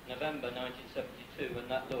November 1972, when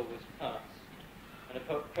that law was passed, and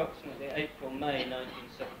approximately April-May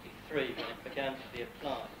 1973, when it began to be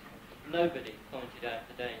applied, nobody pointed out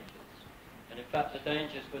the dangers. And in fact, the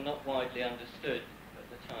dangers were not widely understood at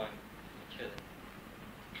the time in Chile.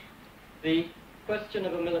 The question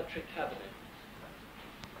of a military cabinet.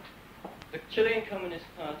 The Chilean Communist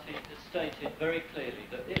Party has stated very clearly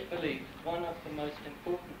that it believed one of the most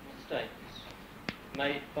important mistakes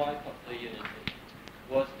made by Popular Unity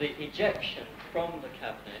was the ejection from the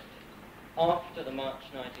cabinet after the March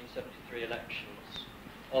 1973 elections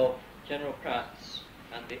of General Prats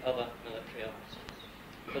and the other military officers,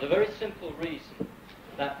 for the very simple reason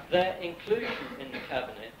that their inclusion in the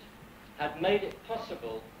cabinet had made it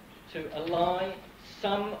possible to ally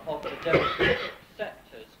some of the democratic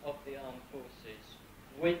sectors of the armed forces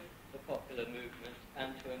with the popular movement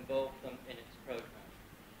and to involve them in its program.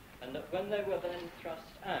 And that when they were then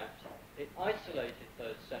thrust out, it isolated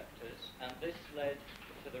those sectors, and this led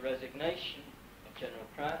to the resignation of General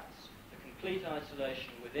Prats, the complete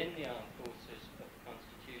isolation within the armed forces of the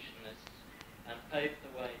constitutionalists, and paved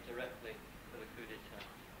the way directly for the coup d'etat.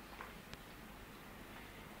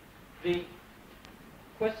 The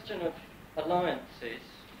question of alliances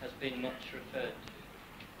has been much referred to.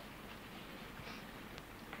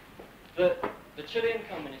 The Chilean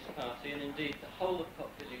Communist Party, and indeed the whole of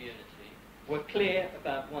Popular Unity, were clear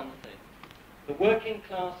about one thing. The working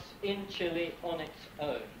class in Chile on its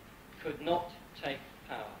own could not take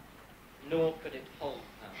power, nor could it hold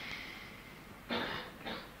power.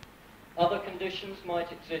 Other conditions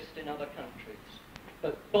might exist in other countries,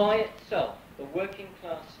 but by itself, the working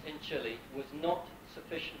class in Chile was not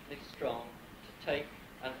sufficiently strong to take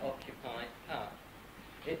and occupy power.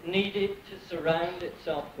 It needed to surround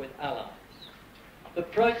itself with allies. The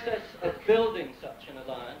process of building such an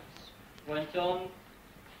alliance went on,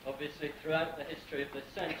 obviously, throughout the history of this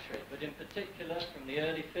century, but in particular from the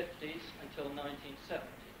early 50s until 1970.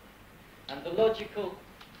 And the logical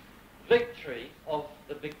victory of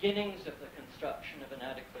the beginnings of the construction of an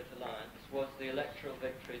adequate alliance was the electoral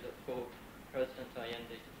victory that brought President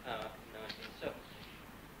Allende to power in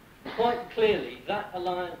 1970. Quite clearly, that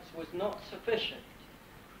alliance was not sufficient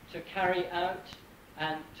to carry out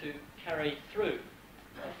and to carry through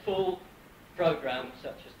a full program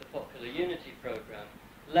such as the Popular Unity program,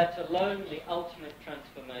 let alone the ultimate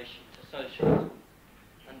transformation to socialism.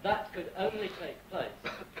 And that could only take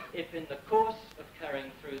place if in the course of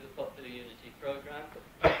carrying through the Popular Unity program,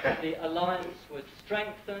 the alliance was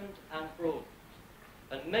strengthened and broadened.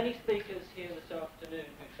 And many speakers here this afternoon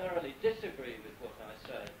who thoroughly disagree with what I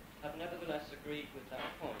say have nevertheless agreed with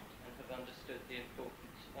that point and have understood the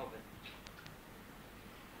importance of it.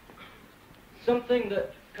 Something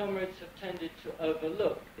that comrades have tended to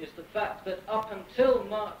overlook is the fact that up until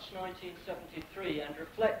March 1973, and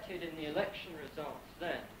reflected in the election results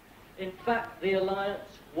then, in fact the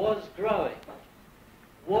alliance was growing,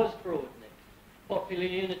 was broadening. Popular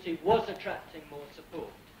Unity was attracting more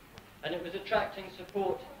support, and it was attracting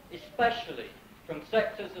support especially from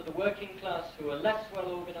sectors of the working class who were less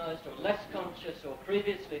well organised or less conscious or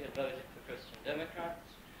previously had voted for Christian Democrats,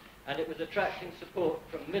 and it was attracting support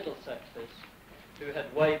from middle sectors who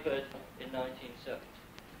had wavered in 1970.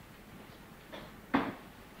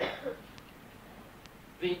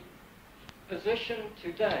 The position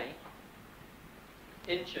today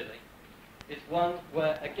in Chile is one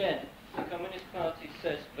where, again, the Communist Party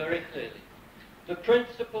says very clearly, the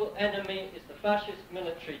principal enemy is the fascist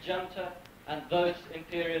military junta and those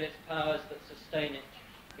imperialist powers that sustain it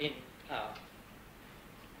in power.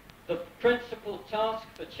 The principal task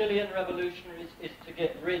for Chilean revolutionaries is to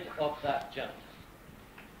get rid of that junta.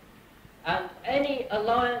 And any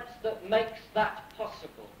alliance that makes that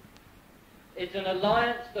possible is an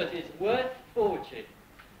alliance that is worth forging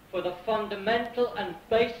for the fundamental and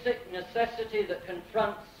basic necessity that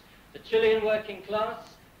confronts the Chilean working class,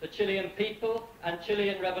 the Chilean people, and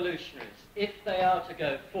Chilean revolutionaries if they are to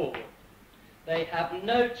go forward. They have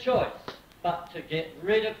no choice but to get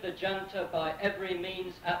rid of the junta by every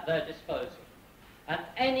means at their disposal. And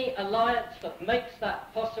any alliance that makes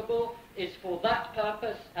that possible is for that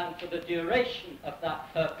purpose and for the duration of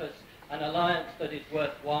that purpose an alliance that is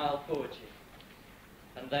worthwhile forging.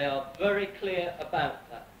 And they are very clear about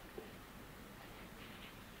that.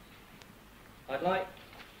 I'd like,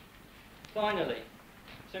 finally,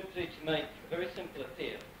 simply to make a very simple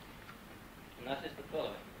appeal, and that is the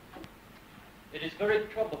following. It is very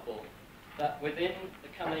probable that within the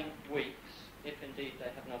coming weeks, if indeed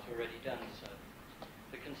they have not already done so,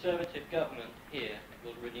 the Conservative government here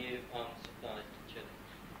will renew arms supplies to Chile.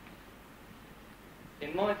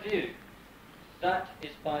 In my view, that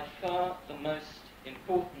is by far the most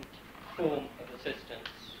important form of assistance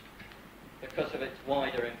because of its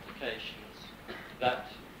wider implications that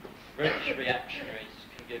British reactionaries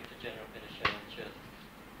can give to General Pinochet in Chile.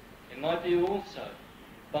 In my view also,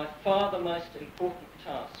 by far the most important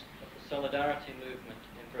task of the solidarity movement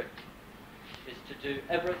in Britain is to do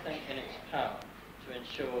everything in its power to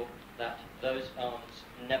ensure that those arms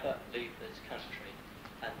never leave this country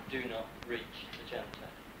and do not reach the junta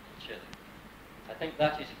in Chile. I think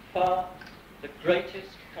that is far the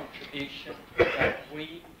greatest contribution that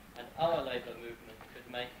we and our labour movement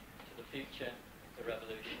could make to the future of the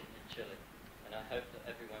revolution in Chile. And I hope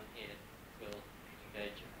that everyone here will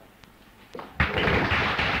engage upon it.